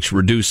California, which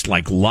reduced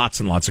lots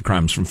and lots of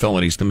crimes from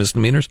felonies to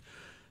misdemeanors.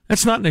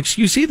 That's not an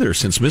excuse either,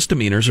 since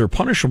misdemeanors are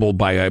punishable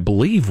by, I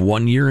believe,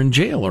 1 year in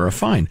jail or a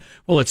fine.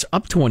 Well, it's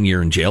up to 1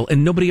 year in jail,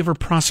 and nobody ever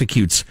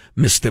prosecutes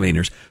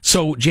misdemeanors.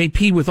 So,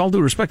 JP, with all due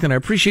respect, and I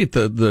appreciate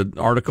the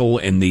article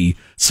and the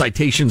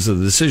citations of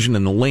the decision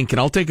and the link, and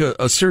I'll take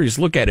a serious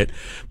look at it.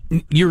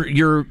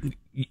 You're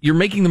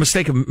making the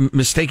mistake of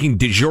mistaking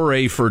de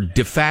jure for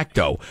de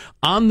facto.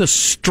 On the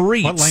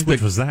streets... What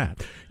language was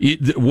that?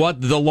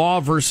 What the law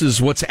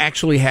versus what's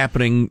actually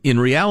happening in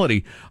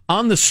reality.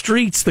 On the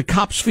streets, the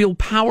cops feel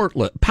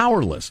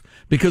powerless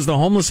because the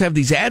homeless have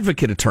these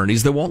advocate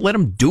attorneys that won't let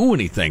them do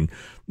anything.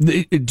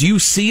 Do you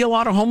see a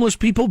lot of homeless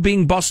people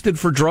being busted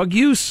for drug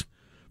use?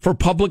 For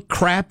public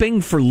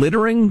crapping? For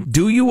littering?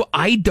 Do you?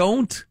 I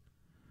don't.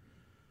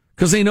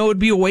 Because they know it'd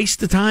be a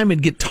waste of time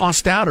and get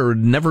tossed out or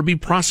never be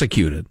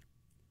prosecuted.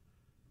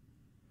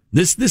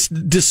 This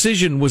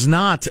decision was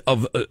not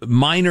of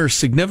minor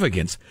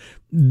significance.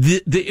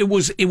 It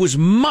was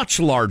much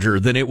larger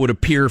than it would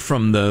appear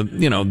from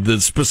the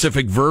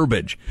specific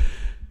verbiage.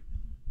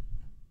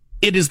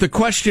 It is the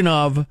question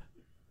of,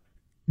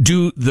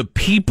 do the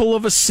people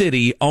of a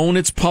city own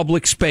its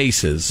public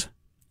spaces,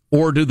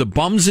 or do the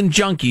bums and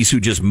junkies who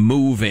just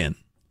move in?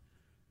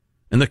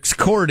 And the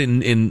court,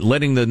 in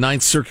letting the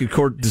Ninth Circuit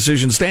Court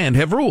decision stand,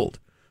 have ruled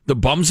the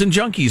bums and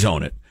junkies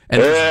own it,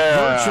 and there's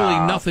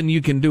virtually nothing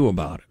you can do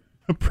about it.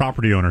 A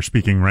property owner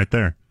speaking right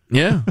there.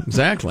 Yeah,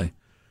 exactly.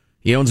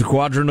 He owns a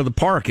quadrant of the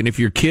park, and if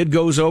your kid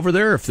goes over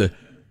there, if the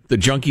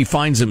junkie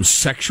finds him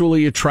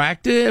sexually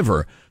attractive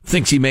or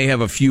thinks he may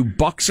have a few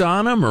bucks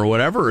on him or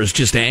whatever, or is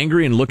just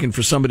angry and looking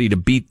for somebody to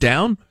beat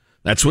down,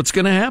 that's what's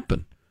going to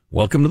happen.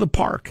 Welcome to the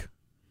park.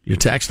 Your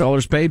tax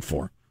dollars paid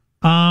for.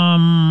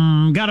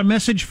 Got a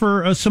message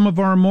for some of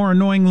our more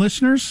annoying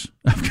listeners?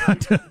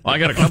 I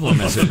got a couple of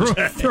messages.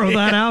 Throw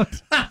that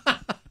out.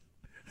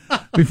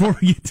 before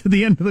we get to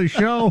the end of the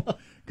show?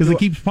 Because it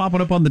keeps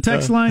popping up on the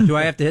text line. Do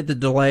I have to hit the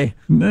delay?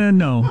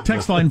 No.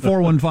 Text line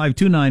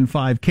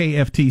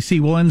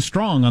 415-295-KFTC. We'll end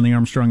strong on the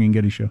Armstrong and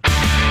Getty Show.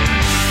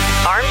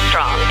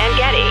 Armstrong and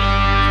Getty.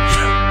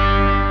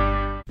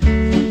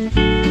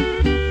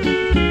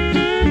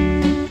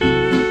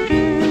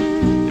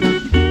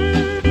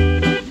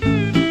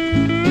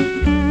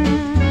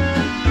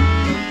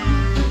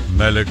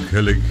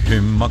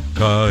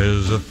 Melikilikimaka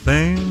is a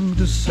thing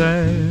to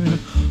say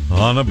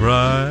on a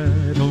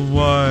bright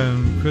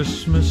Hawaiian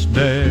Christmas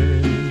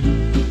day.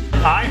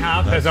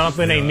 IHOP has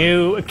opened a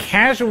new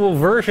casual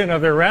version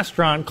of their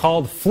restaurant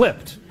called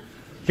Flipped.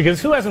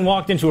 Because who hasn't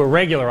walked into a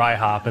regular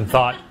IHOP and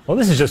thought, well,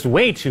 this is just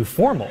way too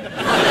formal?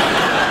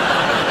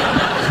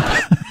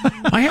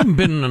 I haven't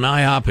been in an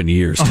IHOP in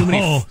years. Too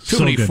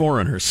many good.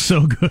 foreigners.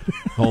 So good.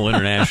 Whole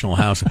international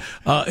house.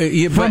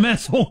 From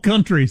whole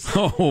countries.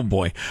 Oh,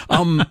 boy.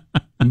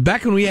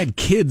 Back when we had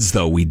kids,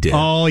 though, we did.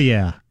 Oh,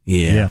 yeah.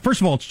 Yeah.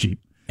 First of all, it's cheap.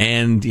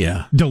 And,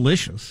 yeah.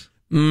 Delicious.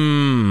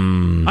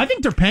 I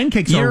think their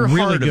pancakes are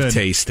really hard good. Of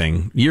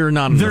tasting. You're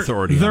not an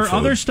authority on food.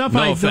 Other stuff.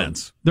 No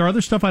offense. There are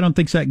other stuff I don't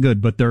think's that good,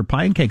 but their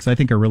pancakes I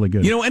think are really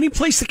good. You know, any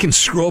place that can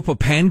screw up a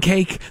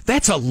pancake,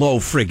 that's a low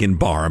friggin'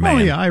 bar, man. Oh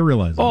yeah, I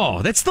realize that.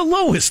 Oh, that's the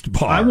lowest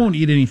bar. I won't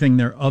eat anything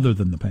there other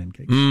than the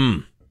pancakes.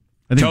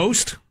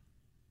 Toast?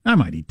 I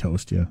might eat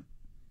toast. Yeah,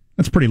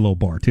 that's a pretty low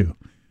bar too.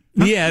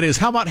 Yeah, it is.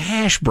 How about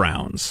hash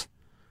browns?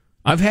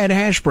 I've had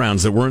hash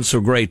browns that weren't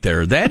so great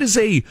there. That is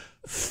a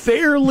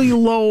fairly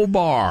low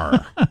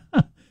bar.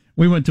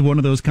 We went to one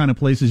of those kind of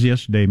places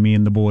yesterday, me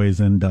and the boys,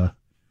 and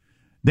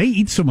they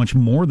eat so much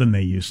more than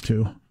they used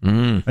to.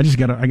 I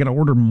gotta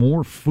order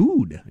more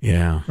food.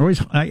 Yeah.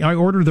 I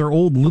order their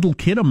old little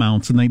kid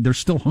amounts, and they're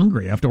still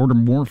hungry. I have to order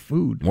more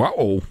food.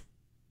 Whoa.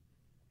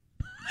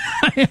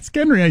 I asked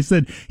Henry, I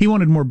said, he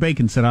wanted more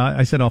bacon.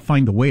 I said, I'll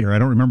find the waiter. I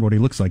don't remember what he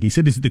looks like. He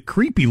said, he's the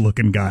creepy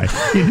looking guy.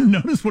 You didn't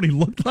notice what he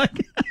looked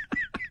like?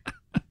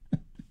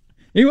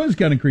 He was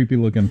kind of creepy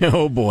looking.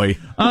 Oh, boy.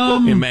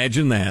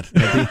 Imagine that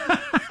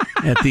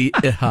at the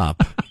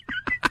IHOP.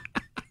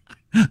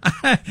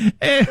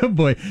 Oh,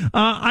 boy.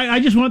 I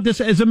just want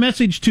this as a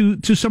message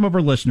to some of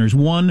our listeners.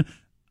 One,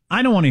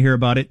 I don't want to hear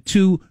about it.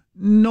 Two,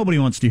 nobody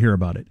wants to hear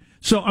about it.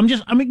 So I'm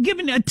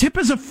giving a tip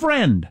as a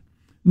friend.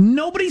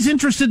 Nobody's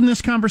interested in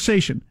this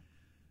conversation.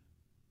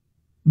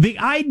 The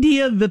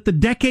idea that the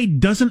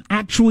decade doesn't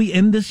actually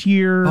end this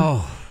year,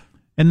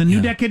 and the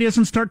new decade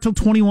doesn't start till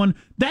 21,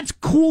 that's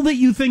cool that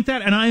you think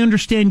that, and I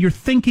understand your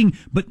thinking,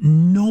 but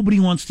nobody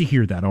wants to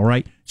hear that, all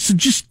right? So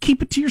just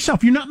keep it to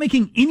yourself. You're not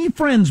making any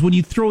friends when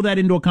you throw that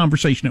into a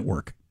conversation at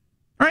work.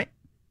 All right?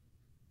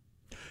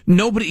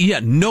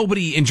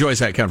 Nobody enjoys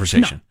that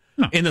conversation.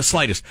 No. In the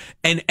slightest.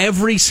 And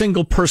every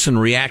single person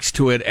reacts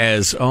to it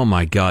as, oh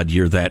my God,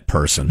 you're that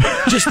person.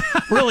 Just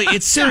really,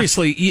 it's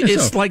seriously,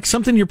 it's like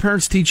something your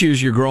parents teach you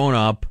as you're growing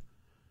up.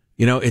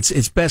 You know,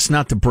 it's best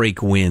not to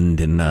break wind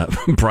in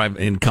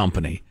in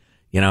company.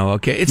 You know,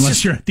 okay?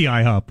 Unless you're at the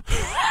IHOP.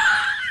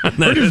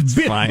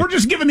 We're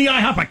just giving the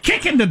IHOP a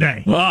kicking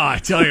today. Oh, I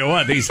tell you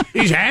what, these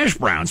hash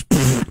browns.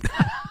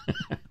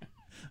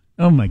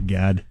 Oh my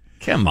God.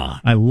 Come on.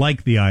 I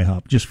like the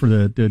IHOP just for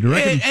the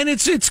direct. And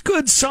it's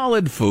good,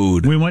 solid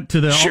food. We went to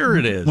the... Sure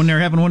it is. When they're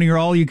having one of your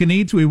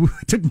all-you-can-eats, we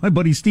took my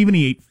buddy Steven.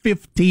 He ate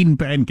 15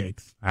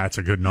 pancakes. That's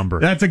a good number.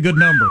 That's a good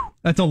number.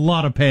 That's a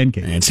lot of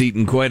pancakes. And it's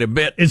eaten quite a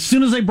bit. As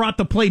soon as they brought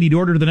the plate, he'd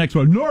order the next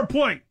one. No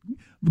plate!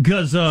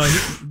 Because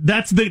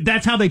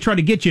that's how they try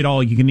to get you at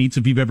all-you-can-eats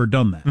if you've ever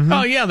done that. Mm-hmm.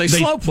 Oh, yeah, they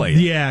slow plate.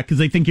 Yeah, because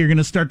they think you're going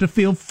to start to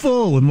feel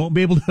full and won't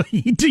be able to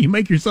eat till you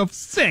make yourself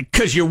sick.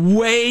 Because you're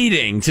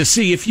waiting to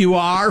see if you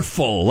are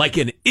full, like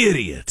an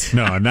idiot.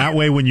 No, and that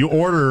way when you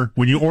order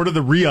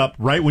the re-up,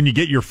 right when you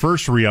get your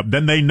first re-up,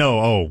 then they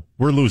know,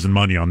 we're losing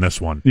money on this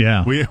one.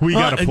 Yeah. We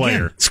got a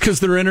player. Again, it's because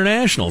they're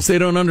internationals. They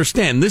don't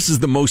understand. This is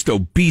the most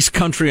obese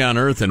country on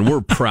earth, and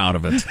we're proud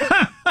of it.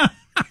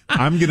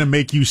 I'm going to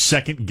make you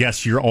second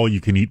guess your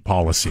all-you-can-eat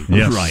policy.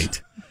 Yes.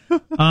 Right.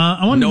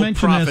 I want to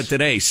mention profit this.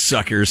 Today,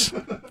 suckers.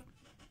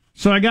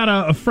 So I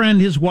got a friend,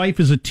 his wife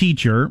is a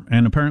teacher,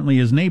 and apparently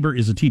his neighbor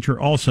is a teacher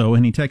also,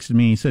 and he texted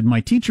me, he said,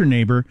 my teacher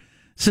neighbor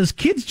says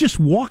kids just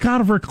walk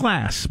out of her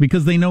class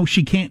because they know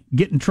she can't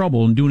get in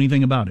trouble and do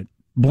anything about it.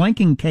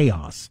 Blanking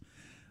chaos.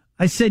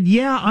 I said,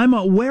 yeah, I'm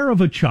aware of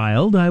a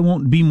child. I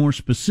won't be more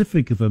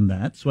specific than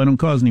that, so I don't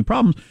cause any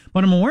problems,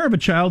 but I'm aware of a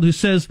child who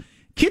says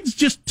kids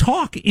just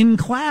talk in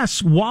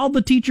class while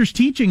the teacher's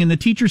teaching, and the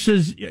teacher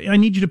says, I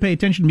need you to pay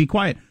attention and be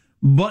quiet.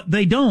 But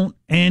they don't,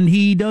 and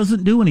he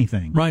doesn't do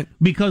anything. Right.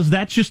 Because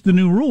that's just the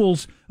new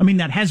rules. I mean,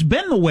 that has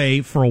been the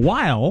way for a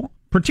while,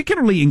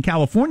 particularly in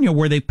California,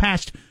 where they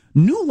passed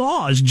new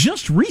laws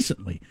just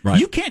recently. Right.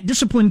 You can't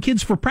discipline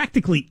kids for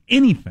practically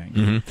anything.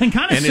 Mm-hmm. And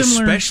kind of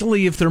similar,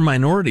 especially if they're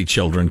minority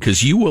children,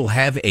 because you will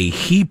have a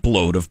heap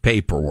load of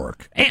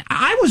paperwork. And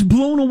I was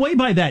blown away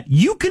by that.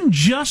 You can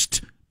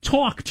just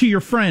talk to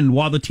your friend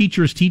while the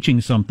teacher is teaching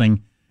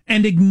something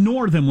and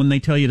ignore them when they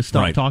tell you to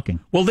stop talking.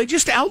 Well, they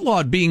just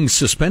outlawed being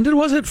suspended,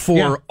 was it,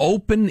 for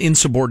open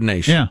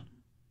insubordination? Yeah.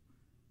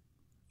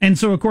 And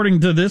so,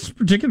 according to this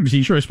particular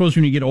teacher, I suppose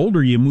when you get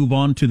older, you move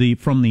on to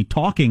from the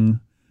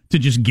talking to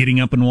just getting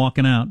up and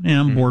walking out.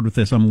 Yeah, I'm bored with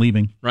this. I'm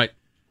leaving. Right.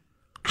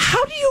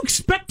 How do you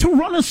expect to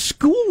run a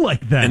school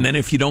like that? And then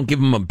if you don't give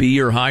them a B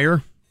or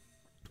higher,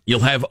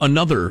 you'll have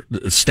another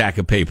stack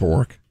of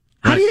paperwork.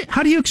 Right?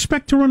 How do you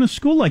expect to run a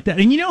school like that?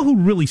 And you know who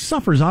really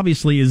suffers,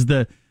 obviously, is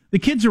the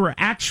kids who are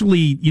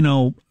actually,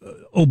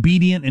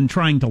 obedient and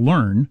trying to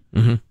learn.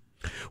 Mm-hmm.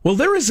 Well,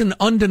 there is an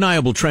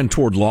undeniable trend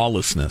toward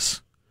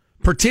lawlessness,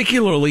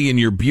 particularly in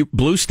your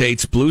blue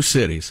states, blue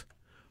cities.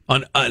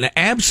 An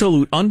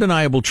absolute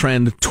undeniable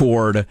trend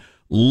toward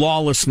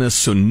lawlessness,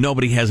 so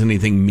nobody has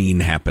anything mean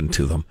happen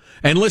to them.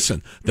 And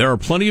listen, there are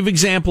plenty of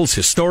examples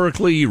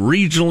historically,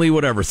 regionally,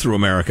 whatever, through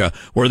America,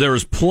 where there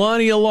is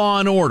plenty of law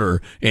and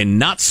order and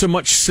not so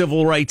much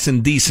civil rights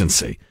and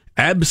decency.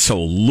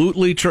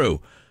 Absolutely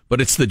true. But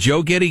it's the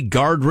Joe Getty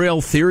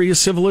guardrail theory of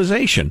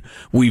civilization.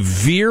 We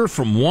veer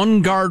from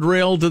one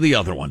guardrail to the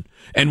other one,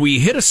 and we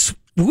hit a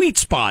sweet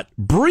spot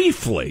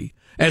briefly,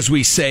 as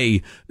we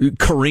say,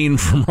 careen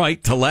from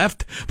right to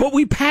left, but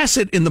we pass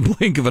it in the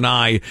blink of an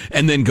eye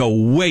and then go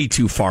way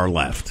too far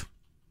left.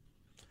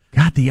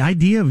 God, the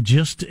idea of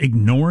just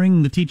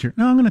ignoring the teacher.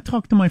 No, I'm going to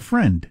talk to my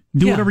friend.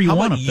 Do whatever you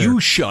want up there. You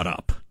shut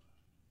up.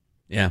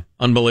 Yeah,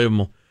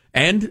 unbelievable.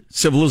 And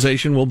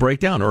civilization will break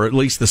down, or at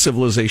least the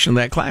civilization of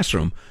that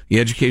classroom. The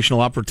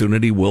educational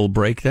opportunity will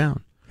break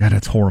down. God,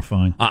 that's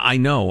horrifying. I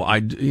know.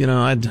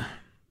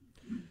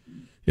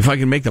 If I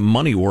could make the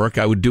money work,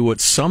 I would do what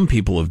some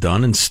people have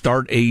done and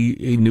start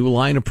a new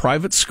line of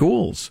private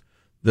schools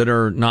that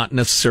are not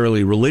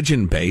necessarily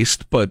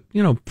religion-based, but,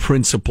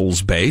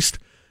 principles-based.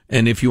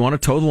 And if you want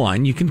to toe the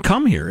line, you can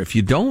come here. If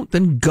you don't,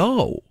 then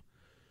go.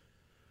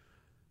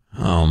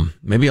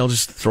 Maybe I'll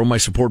just throw my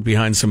support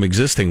behind some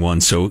existing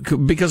ones.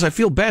 Because I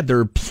feel bad. There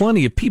are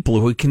plenty of people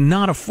who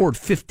cannot afford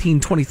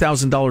 $15,000,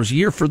 $20,000 a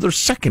year for their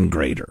second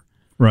grader.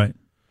 Right.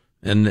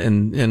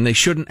 And they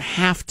shouldn't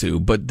have to,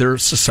 but their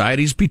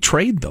society's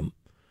betrayed them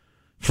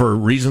for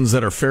reasons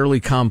that are fairly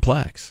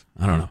complex.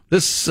 I don't know.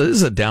 This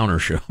is a downer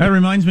show. That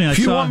reminds me, if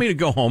you want me to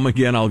go home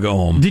again, I'll go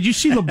home. Did you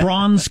see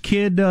LeBron's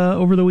kid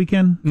over the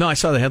weekend? No, I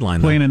saw the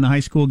headline. Playing in the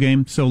high school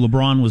game. So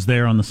LeBron was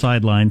there on the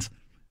sidelines,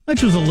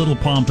 which was a little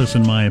pompous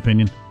in my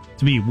opinion,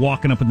 to be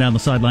walking up and down the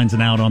sidelines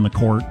and out on the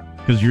court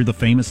because you're the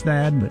famous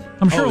dad. But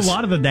I'm sure a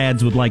lot of the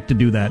dads would like to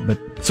do that. But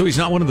so he's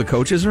not one of the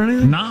coaches or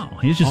anything? No,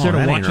 he's just there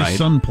to watch his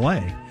son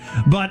play.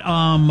 But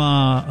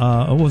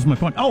what was my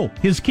point? Oh,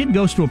 his kid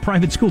goes to a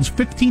private school. It's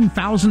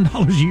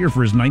 $15,000 a year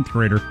for his ninth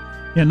grader.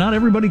 Yeah, not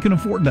everybody can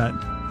afford that.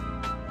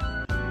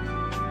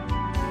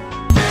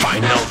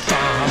 Final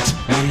thoughts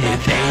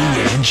with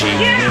A&G.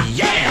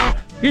 Yeah!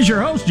 Here's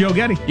your host, Joe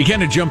Getty. You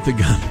kind of jumped the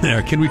gun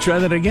there. Can we try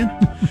that again?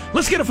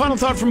 Let's get a final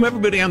thought from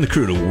everybody on the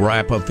crew to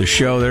wrap up the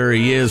show. There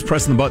he is,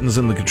 pressing the buttons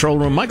in the control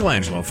room.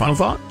 Michelangelo, final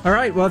thought? All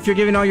right, well, if you're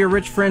giving all your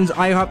rich friends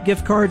IHOP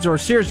gift cards or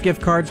Sears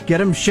gift cards, get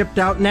them shipped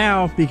out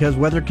now because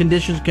weather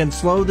conditions can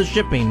slow the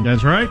shipping.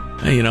 That's right.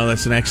 Hey,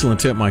 that's an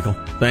excellent tip, Michael.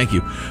 Thank you.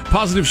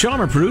 Positive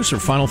Sean, our producer,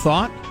 final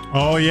thought?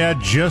 Oh, yeah,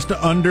 just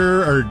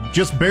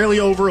barely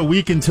over a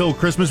week until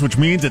Christmas, which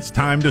means it's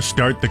time to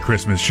start the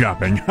Christmas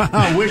shopping.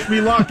 Wish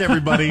me luck,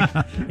 everybody.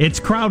 It's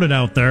crowded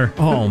out there.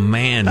 Oh,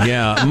 man,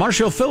 yeah.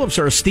 Marshall Phillips,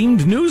 our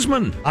esteemed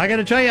newsman. I got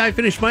to tell you, I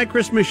finished my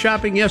Christmas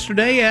shopping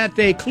yesterday at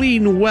a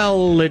clean,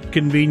 well-lit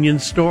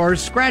convenience store.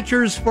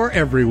 Scratchers for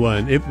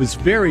everyone. It was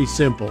very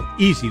simple,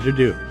 easy to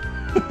do.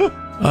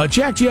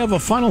 Jack, do you have a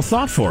final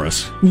thought for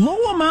us? Low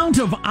amount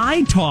of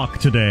eye talk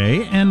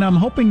today, and I'm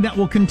hoping that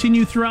will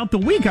continue throughout the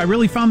week. I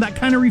really found that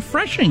kind of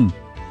refreshing.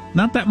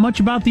 Not that much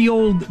about the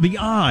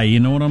eye, you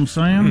know what I'm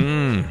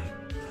saying?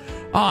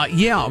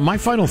 Yeah, my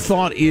final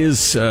thought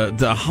is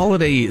the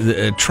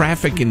holiday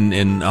traffic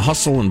and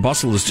hustle and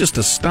bustle is just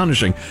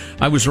astonishing.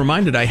 I was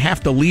reminded I have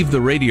to leave the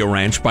Radio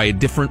Ranch by a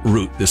different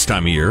route this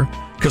time of year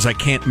because I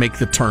can't make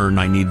the turn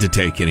I need to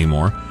take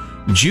anymore.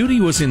 Judy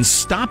was in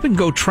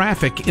stop-and-go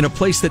traffic in a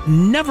place that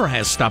never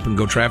has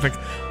stop-and-go traffic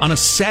on a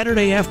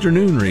Saturday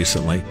afternoon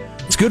recently.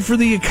 It's good for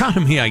the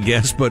economy, I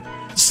guess, but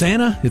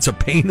Santa, it's a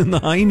pain in the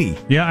hiney.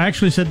 Yeah, I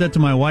actually said that to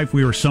my wife.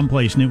 We were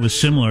someplace, and it was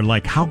similar.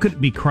 Like, how could it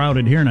be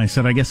crowded here? And I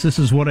said, I guess this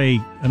is what a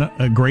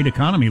great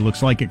economy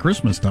looks like at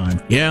Christmas time.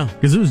 Yeah.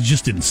 Because it was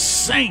just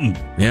insane.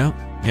 Yeah,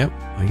 yep.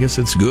 I guess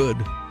it's good.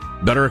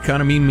 Better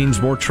economy means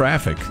more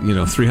traffic,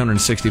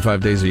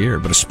 365 days a year,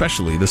 but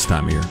especially this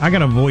time of year. I got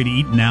to avoid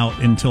eating out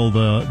until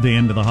the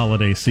end of the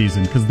holiday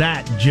season because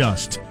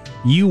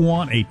you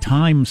want a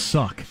time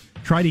suck.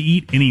 Try to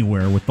eat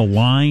anywhere with the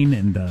line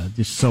and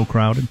just so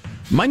crowded.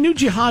 My new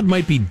jihad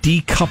might be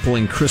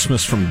decoupling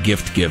Christmas from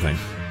gift giving.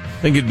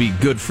 I think it'd be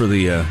good for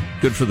the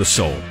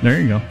soul.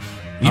 There you go.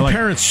 You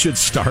parents should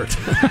start.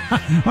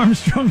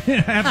 Armstrong,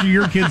 after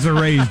your kids are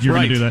raised, you're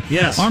going to do that.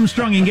 Yes.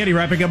 Armstrong and Getty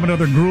wrapping up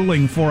another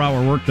grueling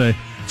 4-hour workday.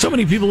 So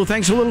many people who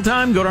thanks a little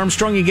time. Go to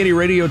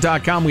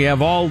ArmstrongandGettyRadio.com. We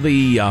have all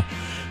the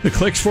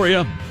clicks for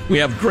you. We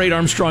have great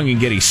Armstrong and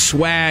Getty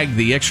swag,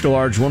 the extra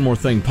large One More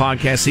Thing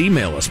podcast.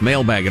 Email us,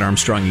 mailbag at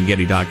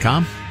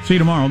ArmstrongandGetty.com. See you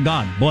tomorrow.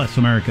 God bless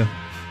America.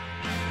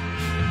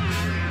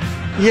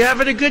 You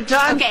having a good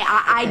time? Okay,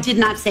 I did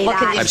not say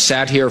that. I've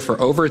sat here for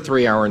over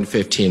 3 hours and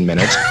 15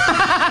 minutes.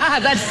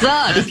 That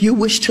sucks. If you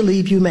wish to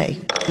leave, you may.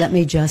 Let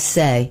me just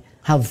say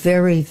how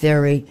very,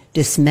 very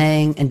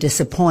dismaying and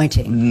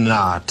disappointing.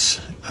 Not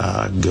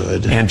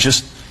good. And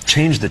just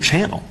change the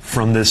channel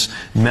from this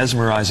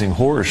mesmerizing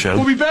horror show.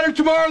 We'll be better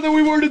tomorrow than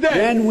we were today.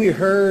 Then we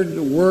heard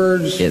the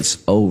words, "It's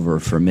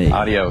over for me."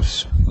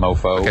 Adios,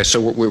 mofo. Okay,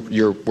 so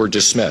we're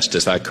dismissed.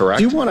 Is that correct?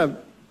 Do you want to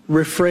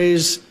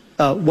rephrase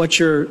what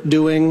you're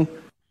doing?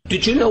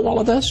 Did you know all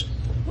of this?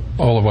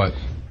 All of what?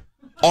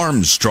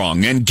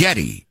 Armstrong and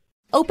Getty.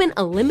 Open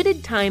a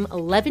limited-time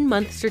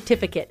 11-month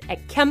certificate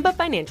at Kemba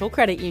Financial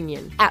Credit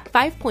Union. At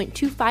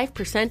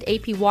 5.25%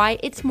 APY,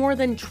 it's more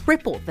than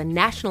triple the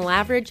national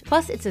average,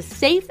 plus it's a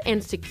safe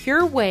and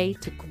secure way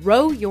to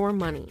grow your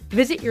money.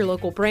 Visit your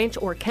local branch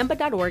or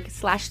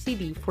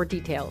kemba.org/CD for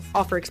details.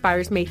 Offer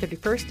expires May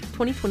 31st,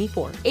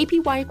 2024.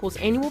 APY equals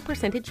annual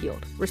percentage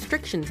yield.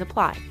 Restrictions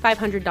apply.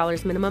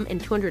 $500 minimum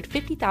and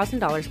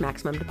 $250,000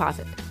 maximum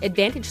deposit.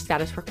 Advantage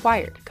status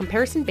required.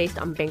 Comparison based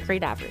on bank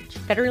rate average.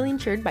 Federally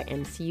insured by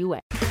NCUA.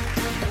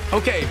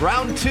 Okay,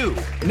 round 2.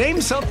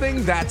 Name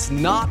something that's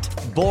not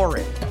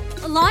boring.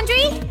 A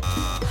laundry?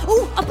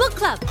 Ooh, a book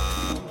club.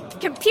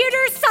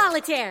 Computer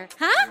solitaire,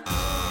 huh?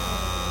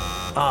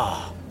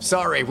 Ah,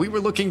 sorry, we were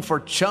looking for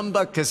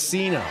Chumba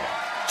Casino.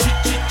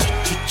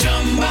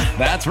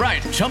 That's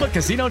right,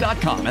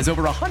 ChumbaCasino.com has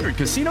over 100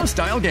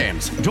 casino-style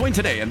games. Join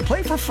today and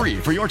play for free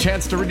for your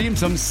chance to redeem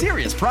some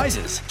serious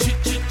prizes.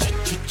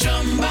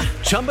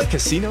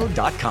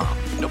 ChumbaCasino.com.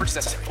 No purchase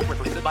necessary. Void where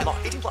prohibited by law.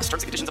 18+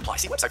 terms and conditions apply.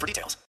 See website for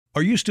details.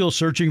 Are you still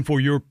searching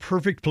for your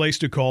perfect place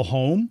to call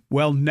home?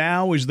 Well,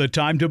 now is the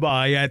time to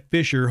buy at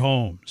Fisher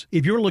Homes.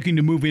 If you're looking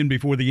to move in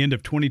before the end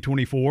of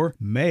 2024,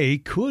 May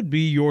could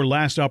be your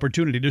last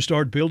opportunity to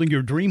start building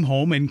your dream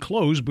home and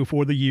close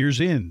before the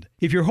year's end.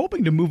 If you're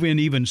hoping to move in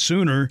even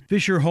sooner,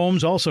 Fisher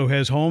Homes also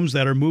has homes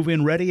that are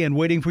move-in ready and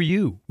waiting for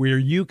you, where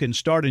you can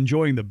start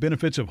enjoying the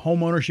benefits of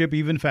homeownership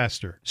even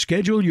faster.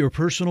 Schedule your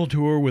personal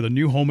tour with a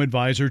new home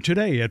advisor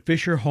today at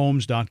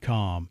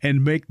FisherHomes.com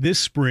and make this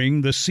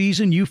spring the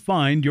season you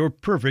find your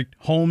perfect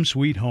home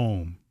sweet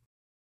home.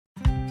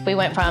 We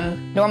went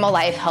from normal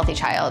life, healthy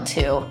child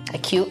to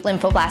acute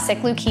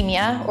lymphoblastic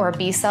leukemia, or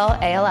B-cell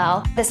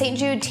ALL. The St.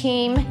 Jude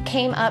team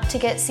came up to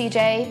get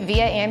CJ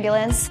via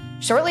ambulance.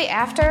 Shortly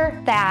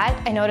after that,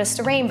 I noticed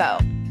a rainbow.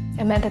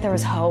 It meant that there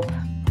was hope.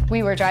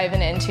 We were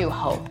driving into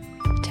hope.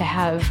 To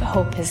have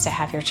hope is to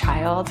have your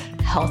child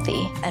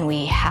healthy, and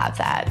we have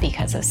that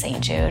because of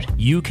St. Jude.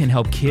 You can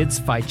help kids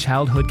fight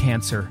childhood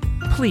cancer.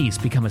 Please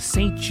become a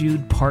St.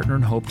 Jude Partner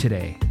in Hope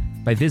today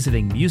by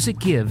visiting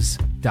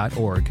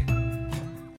musicgives.org.